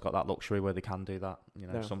everyone's got that luxury where they can do that.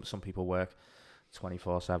 No. Some people work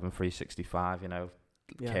 24/7, 365.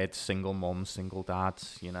 Kids, single mums, single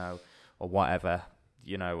dads. Or whatever.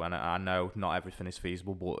 And I know not everything is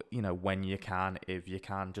feasible, but when you can, if you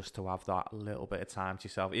can, just to have that little bit of time to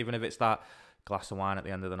yourself, even if it's that glass of wine at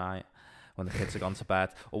the end of the night when the kids are gone to bed,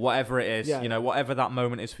 or whatever it is, whatever that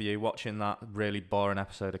moment is for you, watching that really boring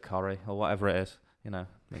episode of Corrie, or whatever it is,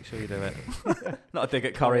 make sure you do it. Not a dig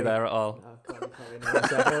at Corrie there at all. No,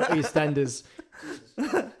 EastEnders.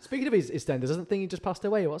 Speaking of EastEnders, doesn't think he just passed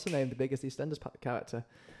away? What's her name? The biggest EastEnders character,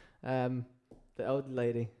 the old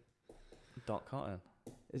lady. Dot Cotton.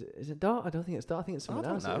 Is it Dot? I don't think it's Dot. I think it's someone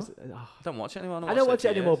else. I don't watch it anymore. I don't watch it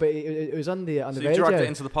anymore, but it was on the so radio. You dragged it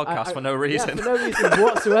into the podcast for no reason. Yeah, for no reason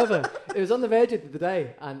whatsoever. It was on the radio the other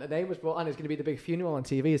day, and a name was brought on. It's going to be the big funeral on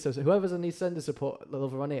TV. So whoever's on EastEnders support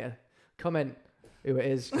lover on here, comment who it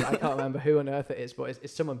is. I can't remember who on earth it is, but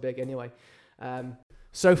it's someone big anyway.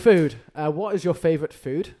 So food. What is your favourite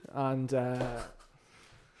food? And where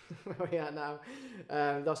are we at now?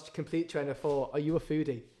 That's complete train of thought. Are you a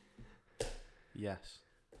foodie? Yes.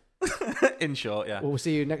 In short, yeah. We'll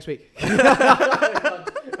see you next week.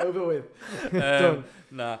 Over with. Done.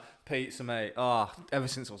 Nah, pizza, mate. Oh, ever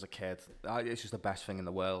since I was a kid, it's just the best thing in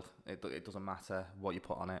the world. It doesn't matter what you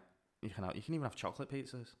put on it. You can even have chocolate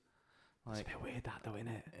pizzas. It's a bit weird, that, though, isn't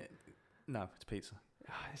it? No, it's pizza.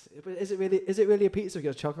 Is it really a pizza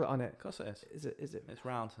with chocolate on it? Of course it is. Is it? It's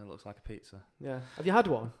round and it looks like a pizza. Yeah. Have you had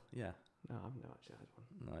one? Yeah. No, I've not actually had one.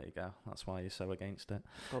 There you go. That's why you're so against it.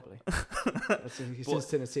 Probably. Since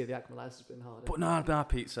Tennessee, the acclimatization has been harder. But no,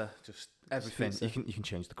 pizza, just everything. Pizza. You can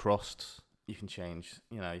change the crusts. You can change.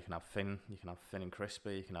 You can have thin. You can have thin and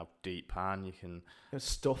crispy. You can have deep pan. You can. It's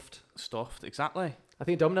stuffed. Stuffed, exactly. I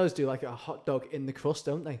think Domino's do like a hot dog in the crust,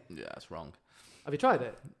 don't they? Yeah, that's wrong. Have you tried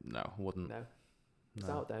it? No, I wouldn't. No. It's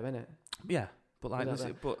out there, isn't it? Yeah, but like,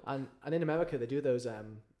 and in America they do those.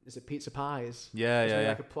 Is it pizza pies? Yeah.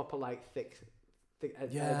 Like a proper thick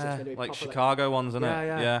edges. Like Chicago ones, isn't it?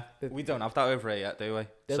 Yeah. We don't have that over here yet, do we?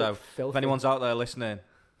 They So filthy. if anyone's out there listening,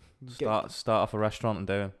 start off a restaurant and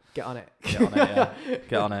do them. Get on it. Get on it, yeah.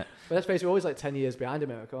 Get on it. But let's face it, we're always 10 years behind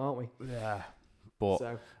America, aren't we? Yeah. But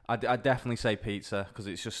so. I'd definitely say pizza, because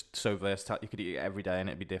it's just so versatile. You could eat it every day and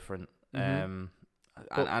it'd be different. Mm-hmm.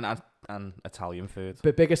 And Italian food.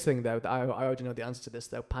 The biggest thing, though, that I already know the answer to this,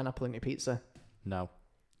 though, pineapple in your pizza. No.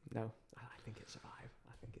 I think it survived.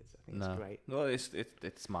 I think it's great. Well,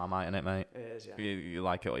 it's Marmite, isn't it, mate? It is, yeah. You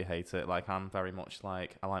like it or you hate it. Like, I'm very much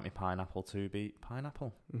like, I like my pineapple to be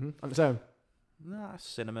pineapple. Mm-hmm. On its own? Nah,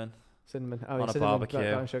 cinnamon. Cinnamon. Oh, on a cinnamon, barbecue.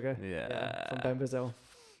 Brown sugar. Yeah. From Ben Brazil.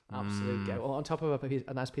 Absolute go. Well, on top of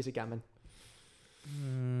a nice piece of gammon.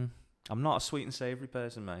 I'm not a sweet and savoury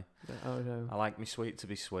person, mate. Oh, no. I like my sweet to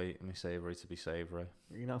be sweet and my savoury to be savoury.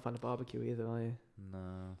 You're not a fan of barbecue either, are you?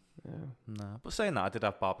 No. But saying that, I did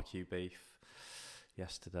have barbecue beef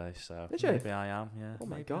yesterday, so did you? Maybe I am, yeah. Oh,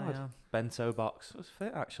 my maybe God. Bento box. It was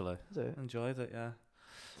fit, actually. Is it? Enjoyed it, yeah.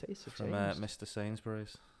 Taste of From Mr.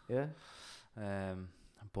 Sainsbury's. Yeah.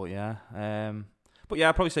 But yeah,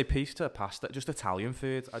 I'd probably say pizza, pasta, just Italian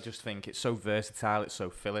food. I just think it's so versatile, it's so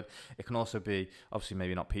filling. It can also be, obviously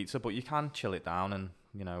maybe not pizza, but you can chill it down and,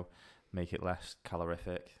 make it less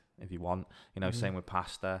calorific if you want. Same with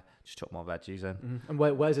pasta, just chuck more veggies in. Mm-hmm.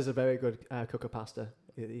 And Wes is a very good cook of pasta.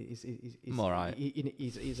 He's all right.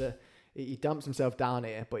 He dumps himself down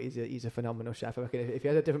here, but he's a phenomenal chef. I reckon if he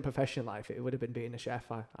had a different profession in life, it would have been being a chef.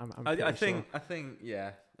 I think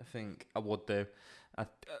I would do.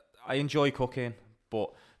 I enjoy cooking,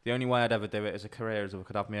 but the only way I'd ever do it as a career is if I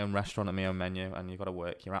could have my own restaurant and my own menu, and you've got to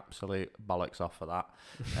work your absolute bollocks off for that.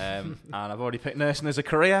 And I've already picked nursing as a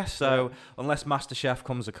career, so unless MasterChef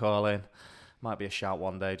comes a calling, might be a shout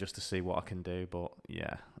one day just to see what I can do. But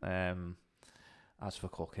yeah, as for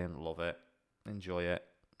cooking, love it, enjoy it.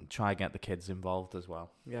 Try and get the kids involved as well.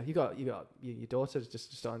 Yeah, you got your daughter's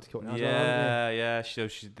just starting to cook now. Yeah. She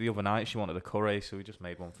the other night she wanted a curry, so we just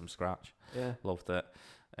made one from scratch. Yeah, loved it.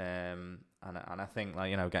 And I think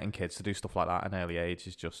getting kids to do stuff like that at an early age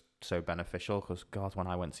is just so beneficial, because God, when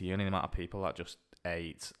I went to uni, the amount of people that just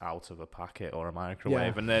 8 out of a packet or a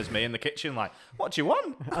microwave, and there's me in the kitchen like, what do you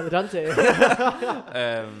want? Al dente.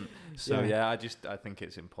 I think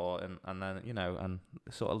it's important, and then and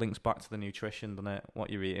it sort of links back to the nutrition, doesn't it?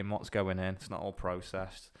 What you're eating, what's going in. It's not all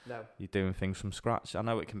processed. No, you're doing things from scratch. I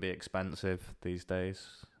know it can be expensive these days,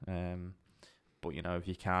 but if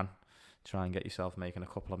you can, try and get yourself making a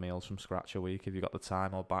couple of meals from scratch a week if you've got the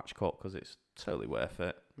time, or batch cook, because it's totally worth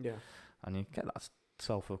it. Yeah, and you get that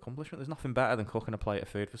self-accomplishment. There's nothing better than cooking a plate of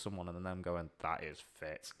food for someone and then them going, that is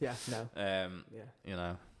fit. Yeah, no.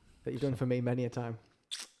 That you've done for me many a time.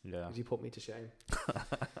 Yeah. Because you put me to shame.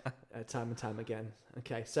 Time and time again.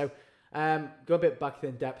 Okay, so go a bit back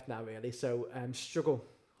in depth now, really. So struggle.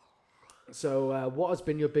 So what has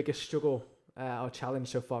been your biggest struggle or challenge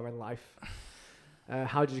so far in life?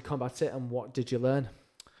 How did you combat it, and what did you learn?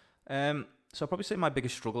 So I'll probably say my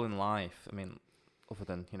biggest struggle in life, I mean, other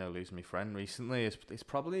than losing my friend recently, it's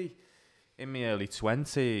probably in my early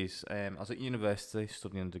 20s. I was at university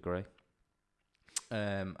studying a degree,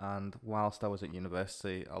 and whilst I was at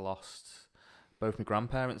university, I lost both my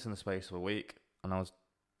grandparents in the space of a week, and I was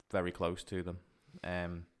very close to them.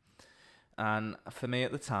 And for me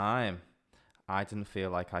at the time, I didn't feel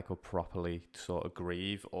like I could properly sort of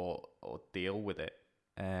grieve or deal with it,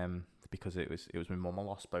 because it was my mum. I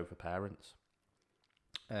lost both her parents.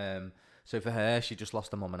 So for her, she just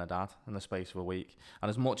lost a mum and a dad in the space of a week. And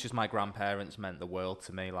as much as my grandparents meant the world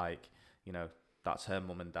to me, like, that's her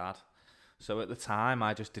mum and dad. So at the time,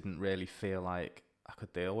 I just didn't really feel like I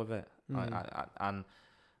could deal with it.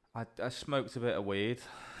 I smoked a bit of weed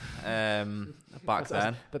back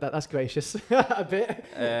then. But that's gracious, a bit.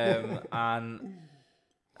 And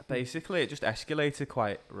basically, it just escalated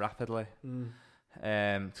quite rapidly,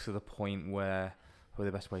 to the point where probably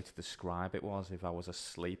the best way to describe it was, if I was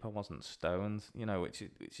asleep, I wasn't stoned,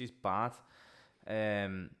 which is bad,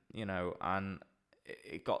 and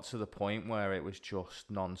it got to the point where it was just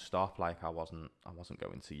non-stop. Like I wasn't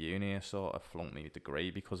going to uni. I sort of flunked my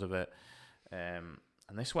degree because of it, and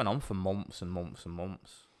this went on for months and months and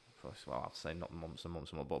months. Well, I'd say not months and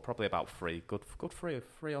months and months, but probably about three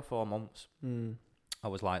or 4 months. I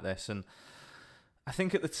was like this, and I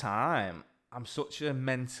think at the time, I'm such a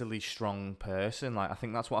mentally strong person. Like, I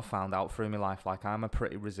think that's what I found out through my life. Like, I'm a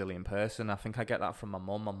pretty resilient person. I think I get that from my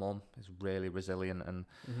mum. My mum is really resilient, and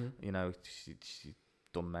she's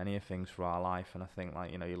done many things through our life. And I think,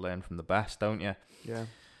 like, you learn from the best, don't you? Yeah.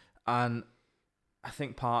 And I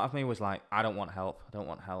think part of me was like, I don't want help. I don't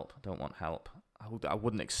want help. I don't want help. I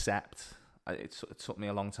wouldn't accept. It took me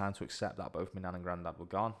a long time to accept that both my nan and granddad were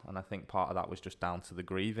gone. And I think part of that was just down to the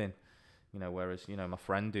grieving. Whereas, my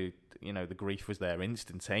friend who, the grief was there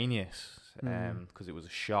instantaneous, because it was a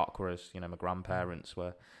shock. Whereas, my grandparents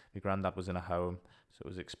my granddad was in a home, so it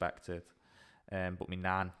was expected. But my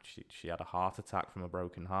nan, she had a heart attack from a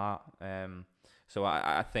broken heart. So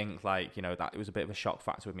I think, like, that it was a bit of a shock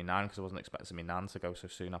factor with my nan, because I wasn't expecting my nan to go so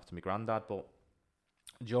soon after my granddad. But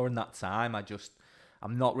during that time,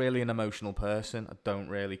 I'm not really an emotional person. I don't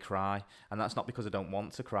really cry. And that's not because I don't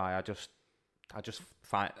want to cry. I just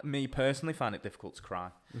find it difficult to cry.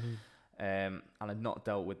 And I'd not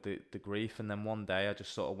dealt with the grief. And then one day I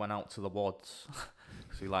just sort of went out to the woods.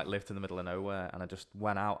 So we lived in the middle of nowhere, and I just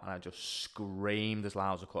went out and I just screamed as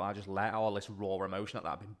loud as I could. I just let all this raw emotion that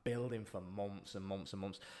I'd been building for months and months and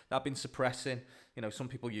months, that I'd been suppressing. Some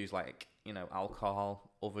people use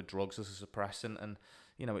alcohol, other drugs as a suppressant, and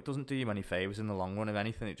it doesn't do you any favors in the long run. If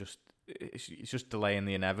anything, it's just delaying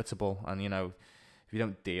the inevitable. And if you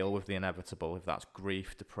don't deal with the inevitable, if that's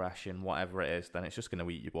grief, depression, whatever it is, then it's just going to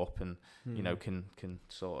eat you up, and can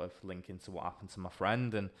sort of link into what happened to my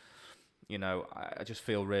friend. And I just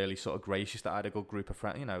feel really sort of gracious that I had a good group of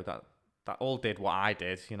friends, that all did what I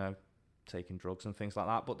did, taking drugs and things like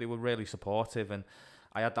that, but they were really supportive. And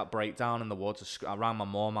I had that breakdown in the woods. I rang my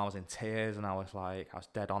mum. I was in tears, and I was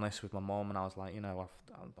dead honest with my mum, and I was like,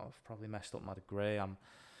 I've probably messed up my degree.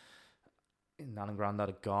 Nan and granddad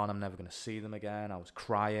are gone. I'm never going to see them again. I was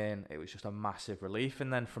crying. It was just a massive relief.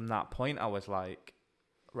 And then from that point, I was like,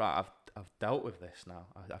 right, I've dealt with this now.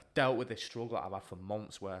 I've dealt with this struggle that I've had for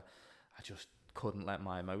months, where I just couldn't let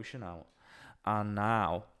my emotion out. And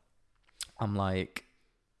now I'm like,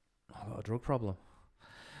 I've got a drug problem.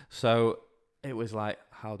 So it was like,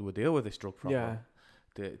 how do I deal with this drug problem? Yeah.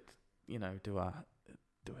 Do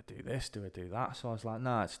I do this? Do I do that? So I was like,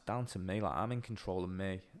 no, it's down to me. Like, I'm in control of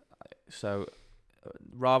me. So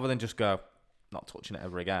rather than just go, not touching it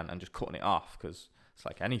ever again, and just cutting it off, because it's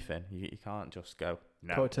like anything, you can't just go,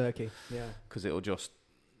 no. Cold turkey, yeah. Because it'll just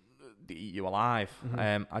eat you alive.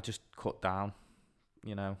 I just cut down,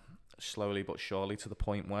 slowly but surely, to the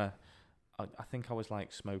point where I think I was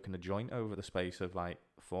like smoking a joint over the space of like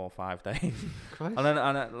 4 or 5 days. Christ. And then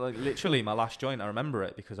like literally my last joint, I remember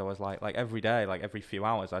it because I was like every day, like every few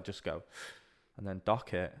hours, I'd just go and then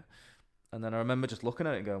dock it. And then I remember just looking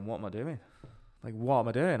at it and going, what am I doing? Like, what am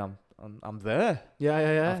I doing? I'm there.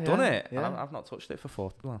 Yeah. I've done it. Yeah. And I've not touched it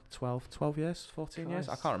for 12 years, 14 years.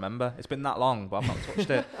 I can't remember. It's been that long, but I've not touched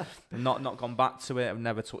it. I've not gone back to it. I've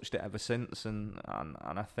never touched it ever since. And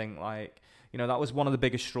I think, like, you know, that was one of the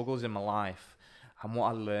biggest struggles in my life. And what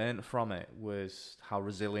I learned from it was how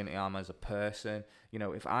resilient I am as a person. You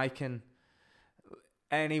know, if I can...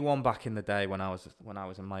 Anyone back in the day when I was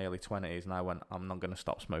in my early 20s and I went, I'm not going to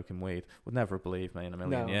stop smoking weed, would never have believed me in a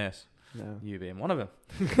million years. No. You being one of them.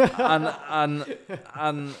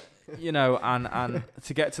 and you know, and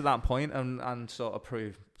to get to that point and sort of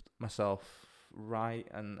prove myself right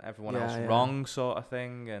and everyone else wrong, sort of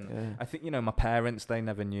thing. And I think, you know, my parents, they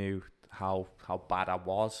never knew how bad I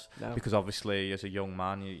was, because obviously as a young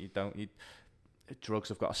man, drugs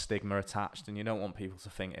have got a stigma attached, and you don't want people to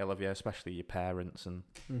think ill of you, especially your parents and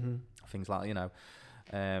things like that, you know.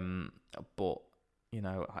 But you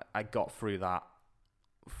know, I got through that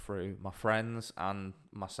through my friends and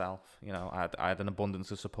myself. You know, I had an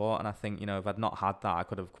abundance of support, and I think, you know, if I'd not had that, I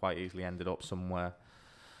could have quite easily ended up somewhere,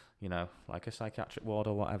 you know, like a psychiatric ward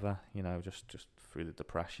or whatever, you know, just through the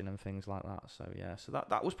depression and things like that. So yeah, so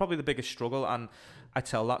that was probably the biggest struggle, and I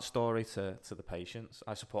tell that story to the patients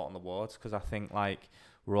I support on the wards, because I think, like,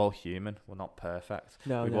 we're all human, we're not perfect.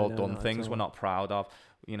 We've all done things we're not proud of.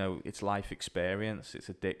 You know, it's life experience, it's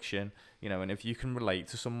addiction, you know, and if you can relate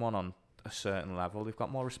to someone on a certain level, they've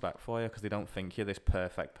got more respect for you, because they don't think you're this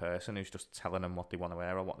perfect person who's just telling them what they want to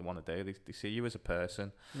wear or what they want to do. They see you as a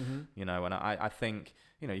person, you know. And I think,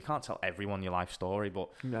 you know, you can't tell everyone your life story, but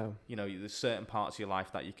you know, there's certain parts of your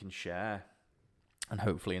life that you can share and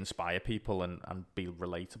hopefully inspire people and be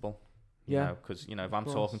relatable. You know, because, you know, if I'm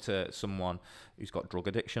talking to someone who's got drug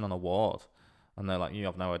addiction on a ward and they're like, you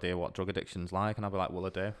have no idea what drug addiction's like, and I'll be like, well, I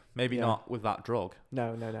do. Maybe not with that drug.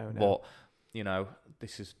 No. But, you know,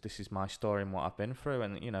 this is my story and what I've been through,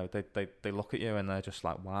 and, you know, they look at you and they're just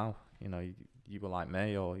like, wow, you know, you were like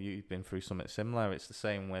me, or you've been through something similar. It's the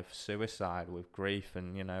same with suicide, with grief,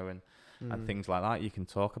 and, you know, and things like that. You can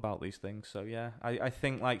talk about these things. So yeah, I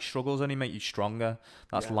think, like, struggles only make you stronger.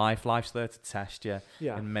 That's life. Life's there to test you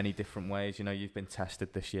in many different ways. You know, you've been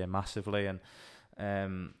tested this year massively,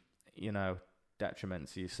 and you know, detriment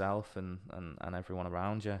to yourself and everyone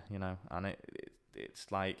around you. You know, and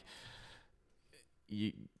it's like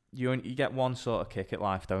you get one sort of kick at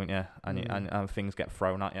life, don't you? And and things get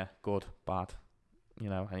thrown at you, good, bad, you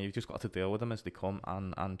know, and you've just got to deal with them as they come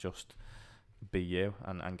and just be you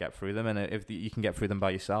and get through them. And if you can get through them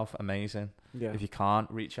by yourself, amazing. If you can't,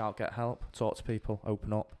 reach out, get help, talk to people,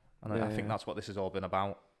 open up. And I think that's what this has all been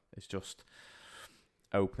about. It's just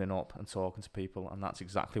opening up and talking to people, and that's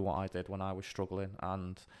exactly what I did when I was struggling.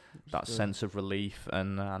 And that sense of relief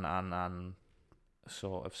and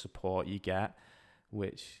sort of support you get,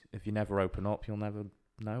 which if you never open up, you'll never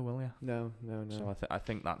know, will you? No. So I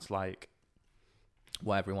think that's, like,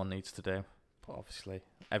 what everyone needs to do. But obviously,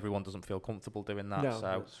 everyone doesn't feel comfortable doing that. No,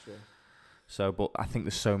 that's true. So, but I think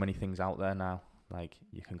there's so many things out there now. Like,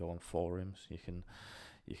 you can go on forums, you can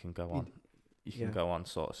go on, go on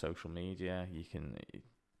sort of social media. You can,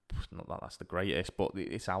 not that that's the greatest, but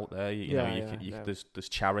it's out there. You know, there's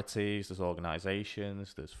charities, there's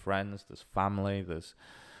organisations, there's friends, there's family, there's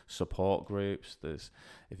support groups. There's,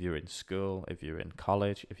 if you're in school, if you're in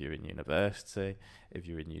college, if you're in university, if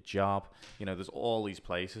you're in your job, you know, there's all these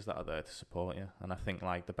places that are there to support you. And I think,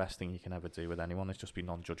 like, the best thing you can ever do with anyone is just be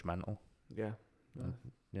non-judgmental.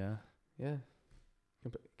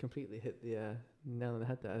 Completely hit the nail on the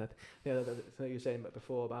head there. So you were saying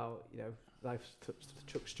before about, you know, life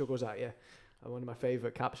struggles at you, and one of my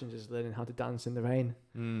favourite captions is learning how to dance in the rain.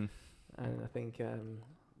 And I think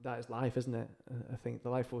that is life, isn't it? I think the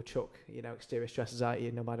life will chuck, you know, exterior stresses at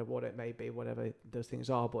you, no matter what it may be, whatever those things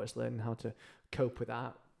are. But it's learning how to cope with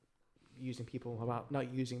that,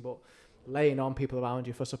 but laying on people around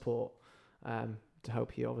you for support, to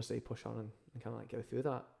help you obviously push on and kind of like go through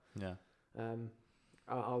that.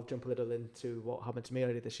 I'll jump a little into what happened to me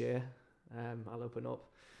earlier this year. I'll open up.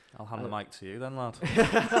 I'll hand the mic to you then, lad.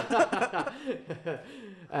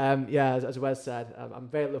 As Wes said, I'm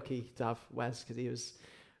very lucky to have Wes, because he was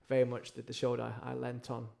very much the shoulder I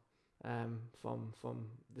leant on from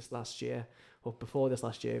this last year, or before this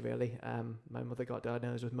last year, really. My mother got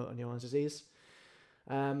diagnosed with motor neurons disease,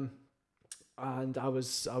 and I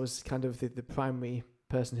was kind of the primary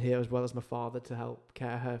person here, as well as my father, to help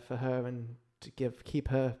care for her and to keep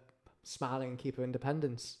her smiling and keep her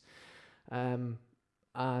independence. And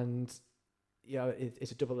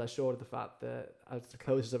it's a double-edged sword of the fact that I was the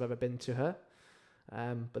closest I've ever been to her.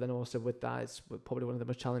 But then also with that, it's probably one of the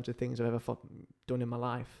most challenging things I've ever done in my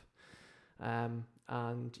life. And,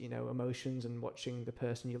 emotions and watching the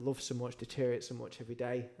person you love so much deteriorate so much every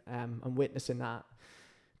day, and witnessing that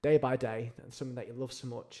day by day, and someone that you love so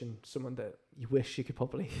much and someone that you wish you could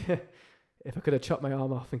probably, if I could have chopped my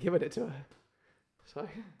arm off and given it to her, sorry,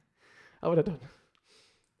 I would have done.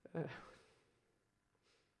 I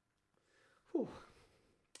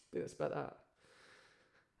think that's about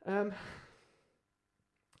that.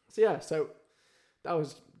 So that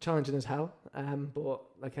was challenging as hell. But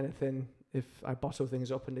like anything, if I bottle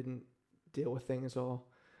things up and didn't deal with things or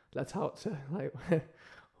let out to like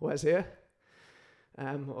what's here,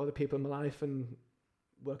 or the people in my life, and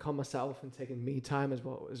work on myself and taking me time, as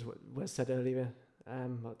what was said earlier,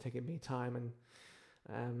 about taking me time, and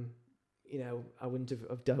I wouldn't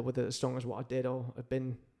have dealt with it as strong as what I did, or have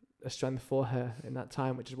been a strength for her in that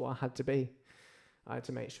time, which is what I had to be. I had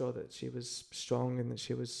to make sure that she was strong and that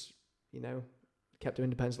she was, kept her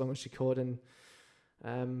independence as long as she could, and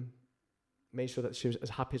made sure that she was as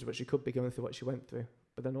happy as what she could be going through what she went through.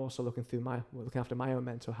 But then also looking after my own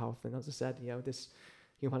mental health. And as I said, this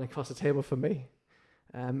young man across the table from me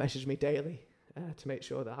messaged me daily to make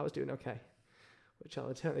sure that I was doing okay, which I'll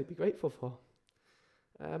eternally be grateful for.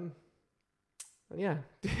 And yeah,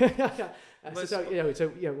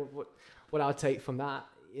 what I'll take from that,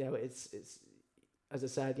 it's as I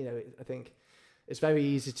said, I think it's very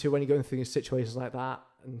easy to, when you're going through situations like that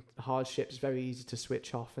and hardships, it's very easy to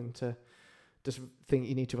switch off and to just think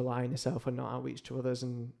you need to rely on yourself and not outreach to others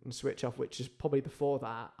and switch off, which is probably before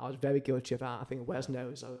that. I was very guilty of that. I think Wes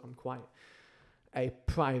knows I'm quite a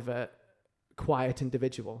private, quiet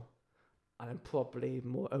individual, and I'm probably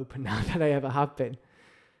more open now than I ever have been.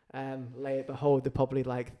 Behold the probably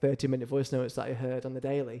like 30-minute voice notes that I heard on the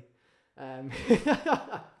daily.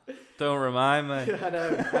 Don't remind me. I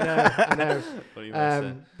know. What are you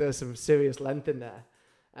missing? There's some serious length in there.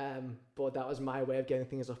 But that was my way of getting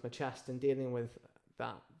things off my chest and dealing with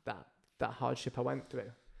that hardship I went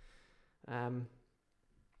through. And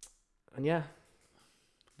yeah.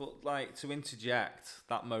 But like, to interject,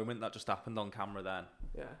 that moment that just happened on camera then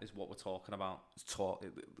is what we're talking about.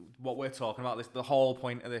 What we're talking about, the whole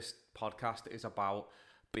point of this podcast is about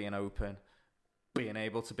being open, being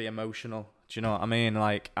able to be emotional. Do you know what I mean?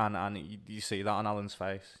 Like, and you see that on Alan's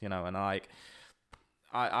face, and like,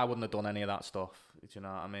 I wouldn't have done any of that stuff. Do you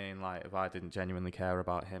know what I mean? Like, if I didn't genuinely care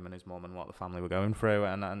about him and his mum and what the family were going through,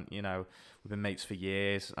 and we've been mates for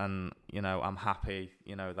years, and I'm happy,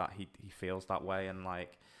 that he feels that way, and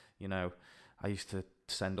like, I used to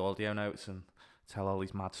send audio notes and tell all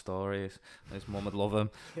these mad stories, and his mum would love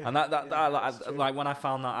them, and like when I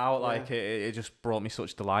found that out, like it just brought me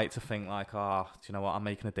such delight to think like, do you know what? I'm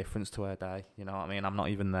making a difference to her day. You know what I mean? I'm not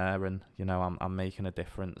even there, and I'm making a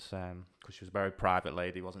difference. Because she was a very private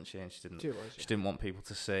lady, wasn't she? And she didn't want people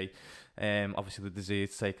to see, obviously the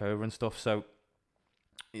disease take over and stuff. So,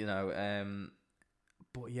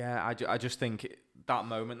 but yeah, I just think that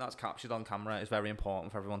moment that's captured on camera is very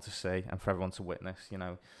important for everyone to see and for everyone to witness.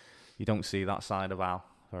 You don't see that side of Al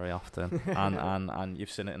very often, and you've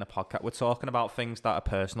seen it in a podcast. We're talking about things that are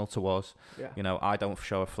personal to us. Yeah. I don't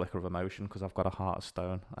show a flicker of emotion because I've got a heart of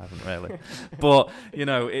stone. I haven't really, but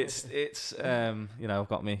it's I've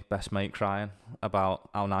got my best mate crying about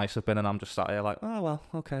how nice I've been, and I'm just sat here like, oh well,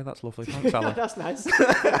 okay, that's lovely, thanks, Alan. That's nice.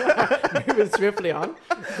 Moving swiftly on.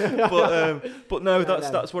 But no,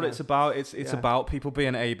 that's what it's about. It's about people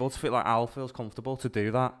being able to feel like Al feels comfortable to do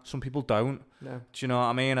that. Some people don't. No. Do you know what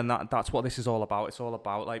I mean? And that's what this is all about. It's all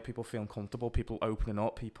about like people feeling comfortable, people opening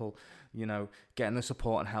up, people, getting the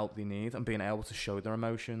support and help they need, and being able to show their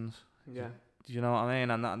emotions. Yeah. Do you know what I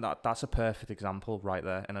mean? And that's a perfect example right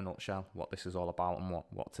there in a nutshell, what this is all about, and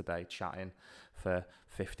what today chatting for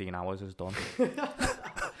 15 hours has done.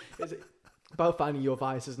 Is it about finding your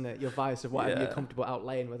voice, isn't it? Your voice of whatever you're comfortable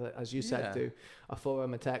outlaying with it, as you said, to a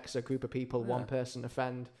forum, a text, a group of people, one person, a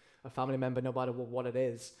friend, a family member, no matter what it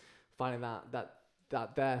is, finding that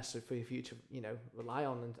there, so for you to rely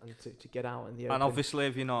on and to get out in the open. And obviously,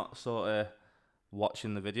 if you're not sort of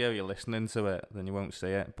watching the video, you're listening to it, then you won't see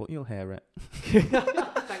it, but you'll hear it.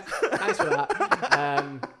 Thanks for that.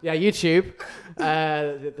 YouTube,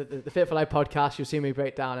 the Fit for Life podcast. You'll see me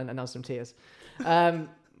break down and have some tears.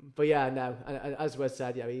 But yeah, no. And as Wes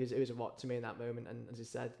said, it was a lot to me in that moment. And as he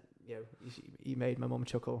said, he made my mum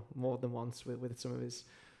chuckle more than once with some of his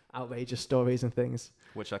outrageous stories and things,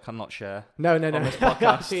 which I cannot share. No. On this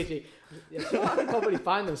podcast. PG. I can probably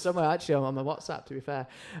find them somewhere actually on my WhatsApp. To be fair,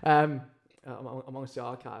 amongst the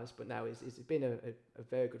archives. But no, he's been a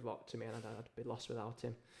very good rock to me, and I'd be lost without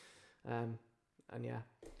him. And yeah.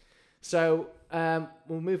 So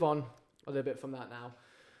we'll move on a little bit from that now.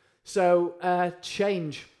 So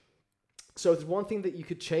change. So there's one thing that you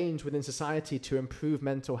could change within society to improve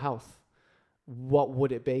mental health. What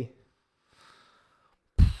would it be?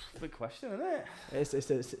 Good question, isn't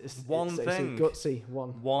it? It's one thing. It's a gutsy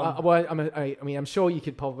one. One. I mean, I'm sure you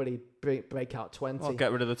could probably break out 20. Well,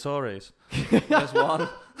 get rid of the Tories. There's one.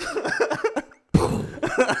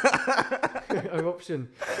 Eruption.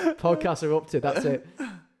 Podcast erupted. That's it.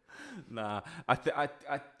 Nah,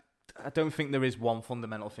 I don't think there is one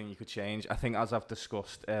fundamental thing you could change. I think, as I've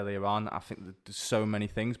discussed earlier on, I think that there's so many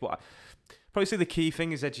things, but I probably say the key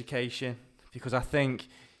thing is education, because I think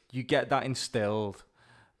you get that instilled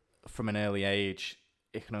from an early age,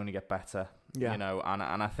 it can only get better. Yeah. You know, and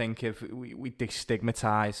I think if we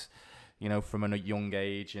destigmatize, you know, from a young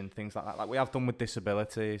age and things like that, like we have done with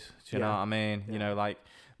disabilities. Do you know what I mean? Yeah. You know, like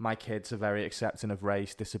my kids are very accepting of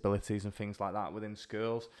race, disabilities, and things like that within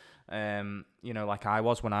schools. You know, like I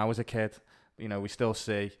was when I was a kid. You know, we still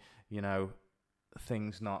see, you know,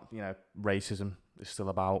 things not, you know, racism is still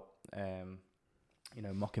about. You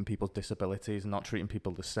know, mocking people's disabilities and not treating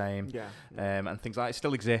people the same. Yeah. And things like that. It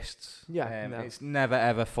still exists. Yeah. It's never,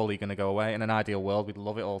 ever fully going to go away. In an ideal world, we'd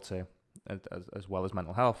love it all to, as well as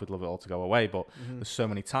mental health, we'd love it all to go away. But there's so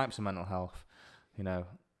many types of mental health, you know,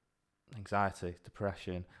 anxiety,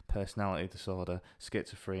 depression, personality disorder,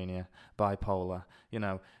 schizophrenia, bipolar, you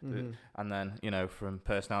know, and then, you know, from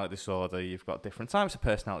personality disorder, you've got different types of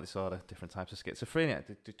personality disorder, different types of schizophrenia.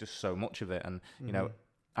 There's just so much of it. And, you know,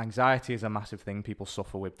 anxiety is a massive thing people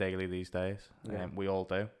suffer with daily these days. We all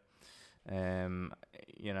do.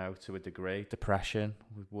 You know, to a degree. Depression.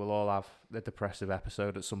 We'll all have a depressive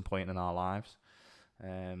episode at some point in our lives.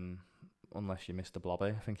 Unless you're Mr. Blobby.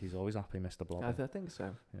 I think he's always happy, Mr. Blobby. I think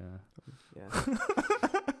so. Yeah.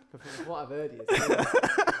 From what I've heard, he is.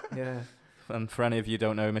 Yeah. And for any of you who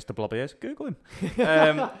don't know who Mr. Blobby is, Google him.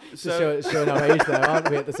 So showing our age there, aren't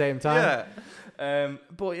we, at the same time? Yeah.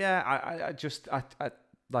 But yeah, I just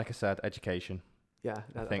like I said, education. Yeah,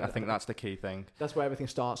 I think that's the key thing. That's where everything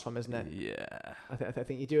starts from, isn't it? Yeah. I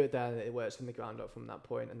think you do it there, and it works from the ground up from that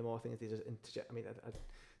point. And the more things they just interject. I mean,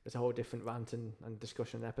 there's a whole different rant and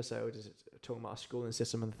discussion episode is talking about our schooling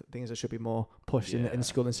system and things that should be more pushed in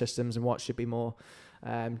schooling systems and what should be more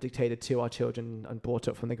dictated to our children and brought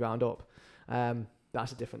up from the ground up.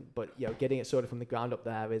 That's a different. But you know, getting it sorted from the ground up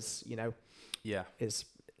there is, you know, is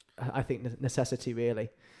I think necessity really.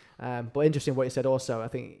 But interesting what you said also. I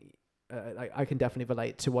think I can definitely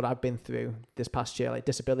relate to what I've been through this past year. Like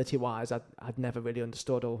disability wise, I'd never really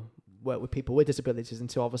understood or worked with people with disabilities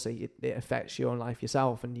until obviously it affects your own life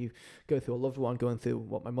yourself, and you go through a loved one going through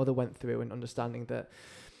what my mother went through, and understanding that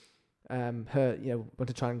her, you know, want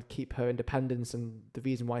to try and keep her independence, and the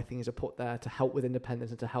reason why things are put there to help with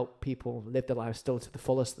independence and to help people live their lives still to the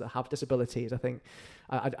fullest that have disabilities. I think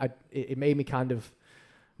it made me kind of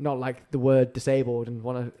not like the word disabled and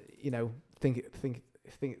want to, you know, think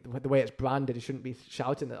the way it's branded, it shouldn't be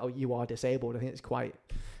shouting that, oh, you are disabled. I think it's quite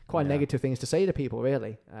negative things to say to people,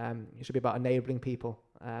 really. It should be about enabling people.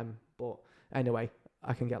 But anyway,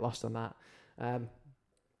 I can get lost on that.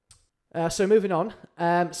 So moving on.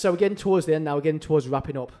 So we're getting towards the end now. We're getting towards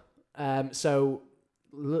wrapping up. So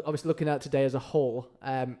obviously looking at today as a whole,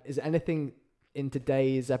 is there anything in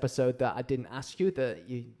today's episode that I didn't ask you that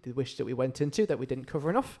you wish that we went into that we didn't cover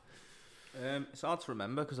enough? It's hard to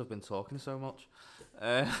remember because I've been talking so much.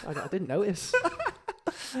 I didn't notice.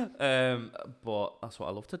 But that's what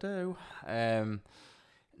I love to do.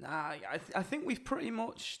 I think we've pretty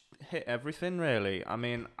much hit everything, really. I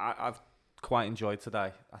mean, I've quite enjoyed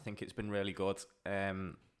today. I think it's been really good.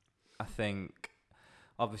 I think,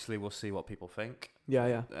 obviously, we'll see what people think.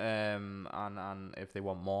 Yeah. And if they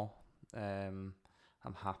want more,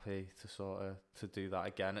 I'm happy to to do that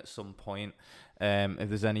again at some point. If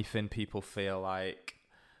there's anything people feel like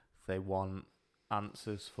they want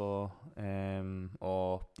answers for,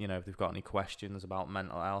 or you know, if they've got any questions about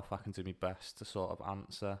mental health, I can do my best to sort of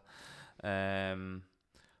answer.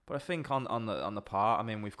 But I think on the part, I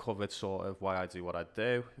mean, we've covered sort of why I do what I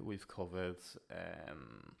do. We've covered,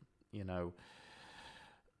 you know,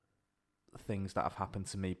 things that have happened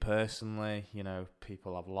to me personally, you know,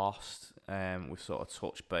 people I've lost. We've sort of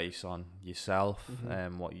touched base on yourself,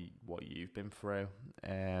 what you've been through,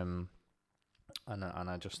 and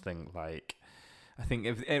I just think, like, I think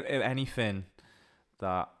if anything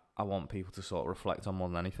that I want people to sort of reflect on more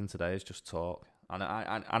than anything today is just talk. And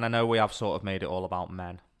I know we have sort of made it all about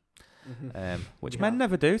men, which men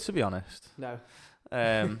never do, to be honest. No.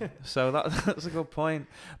 So that's a good point.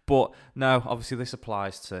 But no, obviously this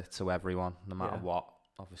applies to everyone, no matter what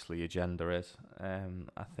obviously your gender is.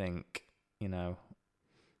 I think you know,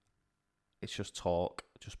 it's just talk,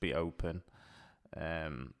 just be open,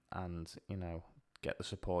 and, you know, get the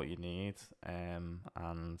support you need.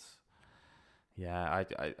 And yeah,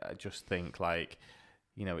 I just think, like,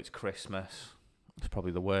 you know, it's Christmas. It's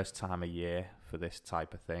probably the worst time of year for this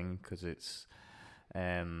type of thing, because it's,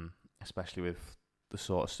 especially with the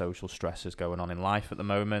sort of social stresses going on in life at the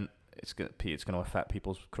moment, it's going to affect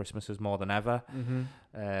people's Christmases more than ever.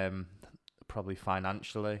 Probably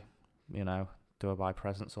financially, you know, do I buy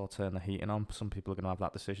presents or turn the heating on? Some people are going to have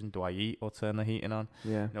that decision. Do I eat or turn the heating on?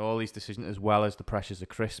 Yeah. You know, all these decisions, as well as the pressures of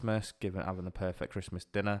Christmas, having the perfect Christmas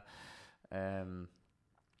dinner. You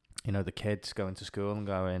know, the kids going to school and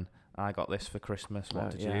going, I got this for Christmas.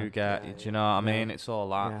 What did you get? Do you know what I mean? It's all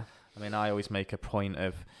that. Yeah. I mean, I always make a point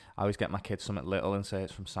of, I always get my kids something little and say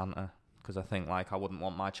it's from Santa, because I think, like, I wouldn't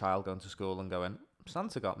want my child going to school and going,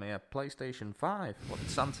 Santa got me a PlayStation 5. What did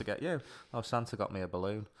Santa get you? Oh, Santa got me a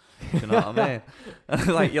balloon. Do you know what I mean?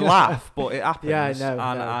 Like, you laugh, but it happens. Yeah, no,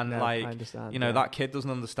 like, I understand, you know, that kid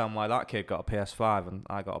doesn't understand why that kid got a PS5 and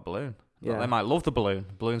I got a balloon. Yeah. They might love the balloon.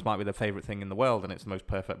 Balloons might be their favourite thing in the world, and it's the most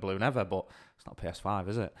perfect balloon ever, but it's not PS5,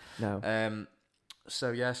 is it? No.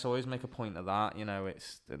 So I always make a point of that. You know,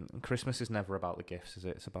 and Christmas is never about the gifts, is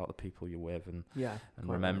it? It's about the people you're with, and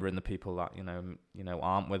remembering the people that you know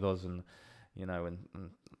aren't with us, and you know, and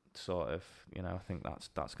sort of, you know, I think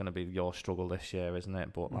that's going to be your struggle this year, isn't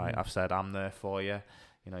it? But like I've said, I'm there for you.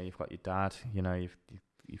 You know, you've got your dad. You know,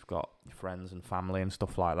 you've got your friends and family and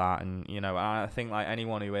stuff like that, and you know, I think like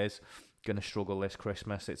anyone who is going to struggle this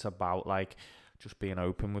Christmas, it's about like just being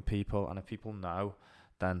open with people, and if people know,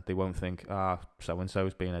 then they won't think,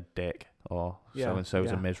 so-and-so's being a dick, or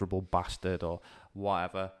so-and-so's a miserable bastard, or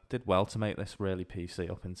whatever. Did well to make this really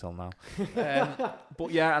PC up until now.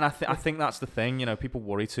 But yeah, and I think that's the thing, you know, people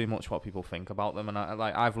worry too much what people think about them, and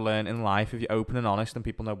I've learned in life, if you're open and honest and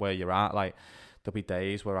people know where you're at, like, there'll be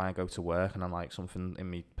days where I go to work and I'm like, something in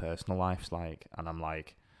me personal life's like, and I'm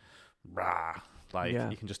like, rah, like,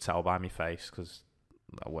 you can just tell by my face, because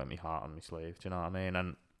I wear my heart on my sleeve, do you know what I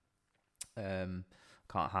mean? And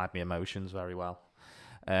can't hide my emotions very well.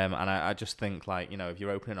 And I just think, like, you know, if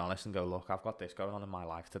you're open and honest and go, look, I've got this going on in my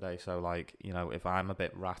life today, so, like, you know, if I'm a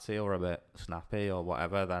bit ratty or a bit snappy or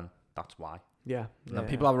whatever, then that's why. Yeah. And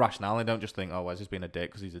people have a rationale. They don't just think, oh, Wes is being a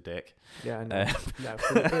dick because he's a dick. Yeah, no.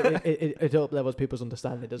 It up levels people's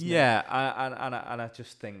understanding, doesn't it? Yeah, and I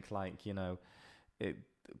just think, like, you know,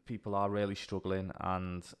 people are really struggling,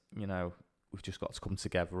 and, you know, we've just got to come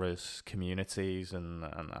together as communities and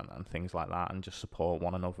things like that, and just support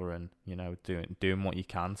one another, and, you know, doing what you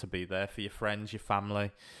can to be there for your friends, your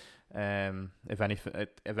family. If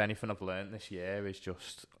anything I've learned this year is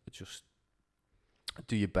just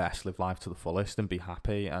do your best, live life to the fullest, and be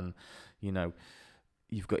happy. And, you know,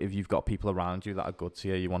 if you've got people around you that are good to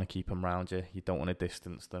you, you want to keep them around you. You don't want to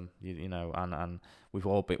distance them. You know, and we've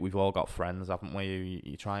all got friends, haven't we?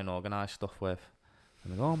 You try and organise stuff with.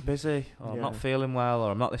 And they go, oh, I'm busy, or I'm not feeling well, or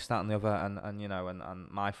I'm not this, that, and the other. And you know, and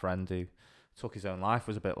my friend who took his own life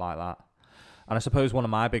was a bit like that. And I suppose one of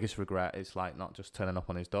my biggest regret is, like, not just turning up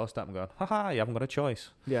on his doorstep and going, haha, you haven't got a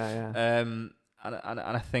choice. Yeah. And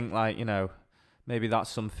I think, like, you know, maybe that's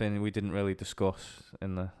something we didn't really discuss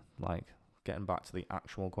in the, like, getting back to the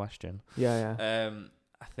actual question. Yeah.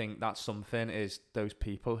 I think that's something, is those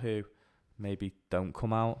people who maybe don't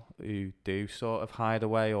come out, who do sort of hide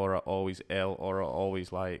away, or are always ill, or are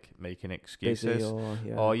always, like, making excuses. Busy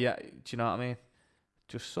or do you know what I mean?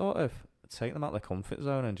 Just sort of take them out of their comfort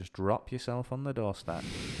zone and just drop yourself on the doorstep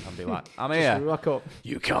and be like, I'm here. Just rock up.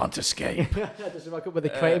 You can't escape. Just rock up with a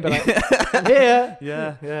crate and be like, I'm here.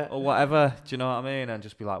 Yeah. Or whatever. Do you know what I mean? And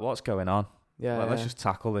just be like, what's going on? Yeah. Let's just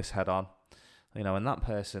tackle this head on. You know, and that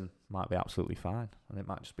person might be absolutely fine, and it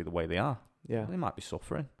might just be the way they are. Yeah. They might be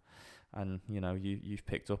suffering, and, you know, you've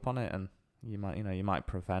picked up on it, and you might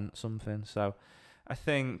prevent something. So I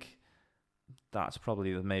think that's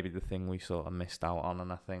probably maybe the thing we sort of missed out on.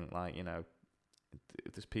 And I think, like, you know,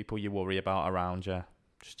 if there's people you worry about around you,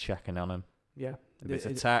 just checking on them. Yeah. If it's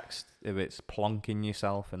a text, if it's plonking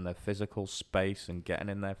yourself in their physical space and getting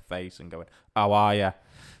in their face and going, how are you?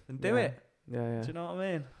 Then do it. Yeah. Do you know what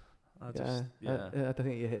I mean? I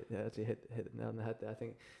think you hit the nail on the head there. I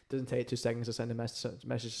think it doesn't take 2 seconds to send a message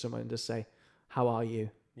to someone and just say, how are you?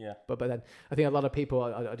 Yeah. But then I think a lot of people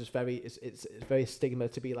are just it's very stigma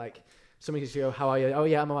to be like, somebody just go, how are you? Oh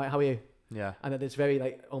yeah, I'm alright, how are you? Yeah. And then it's very,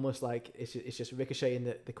 like, almost like it's just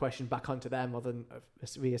ricocheting the question back onto them, rather than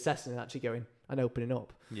reassessing and actually going and opening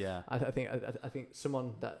up. Yeah. I think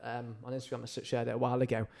someone that on Instagram shared it a while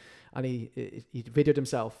ago, and he videoed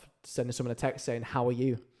himself sending someone a text saying, how are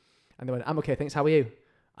you? And they went, I'm okay, thanks, how are you?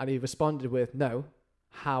 And he responded with, no,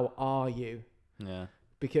 how are you? Yeah.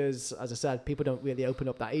 Because, as I said, people don't really open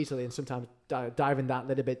up that easily, and sometimes diving that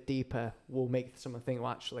little bit deeper will make someone think,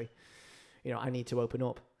 well, actually, I need to open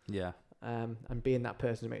up. Yeah. And being that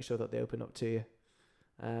person to make sure that they open up to you.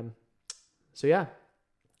 So yeah,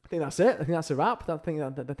 I think that's it. I think that's a wrap. I think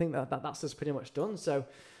that's just pretty much done. So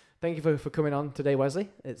thank you for coming on today, Wesley.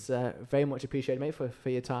 It's very much appreciated, mate, for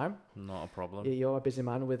your time. Not a problem. You're a busy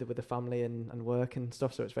man with the family and work and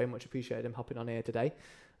stuff, so it's very much appreciated him hopping on here today.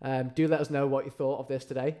 Do let us know what you thought of this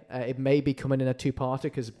today. It may be coming in a two-parter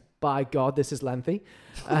because, by God, this is lengthy.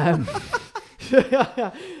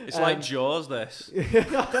 It's like Jaws, this.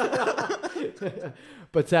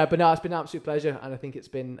 But no, it's been an absolute pleasure, and I think it's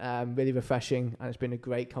been really refreshing, and it's been a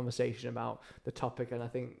great conversation about the topic. And I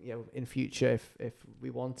think in future, if we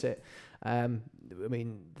want it, I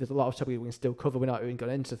mean, there's a lot of topics we can still cover. We're not even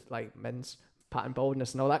going into like men's pattern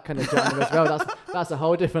boldness and all that kind of genre as well. That's a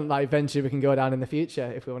whole different venture we can go down in the future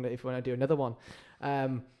if we want to do another one.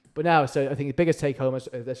 But now, so I think the biggest take home is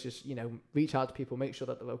let's just, reach out to people, make sure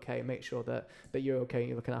that they're okay, make sure that you're okay and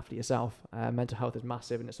you're looking after yourself. Mental health is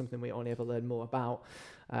massive, and it's something we only ever learn more about.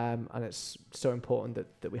 And it's so important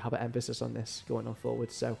that we have an emphasis on this going on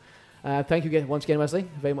forward. So thank you again, once again, Wesley.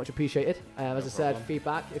 Very much appreciated. As I said,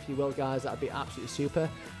 feedback, if you will, guys, that would be absolutely super.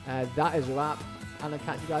 That is a wrap, and I'll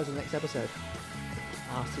catch you guys in the next episode.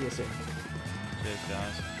 I'll see you soon. Cheers,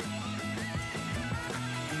 guys.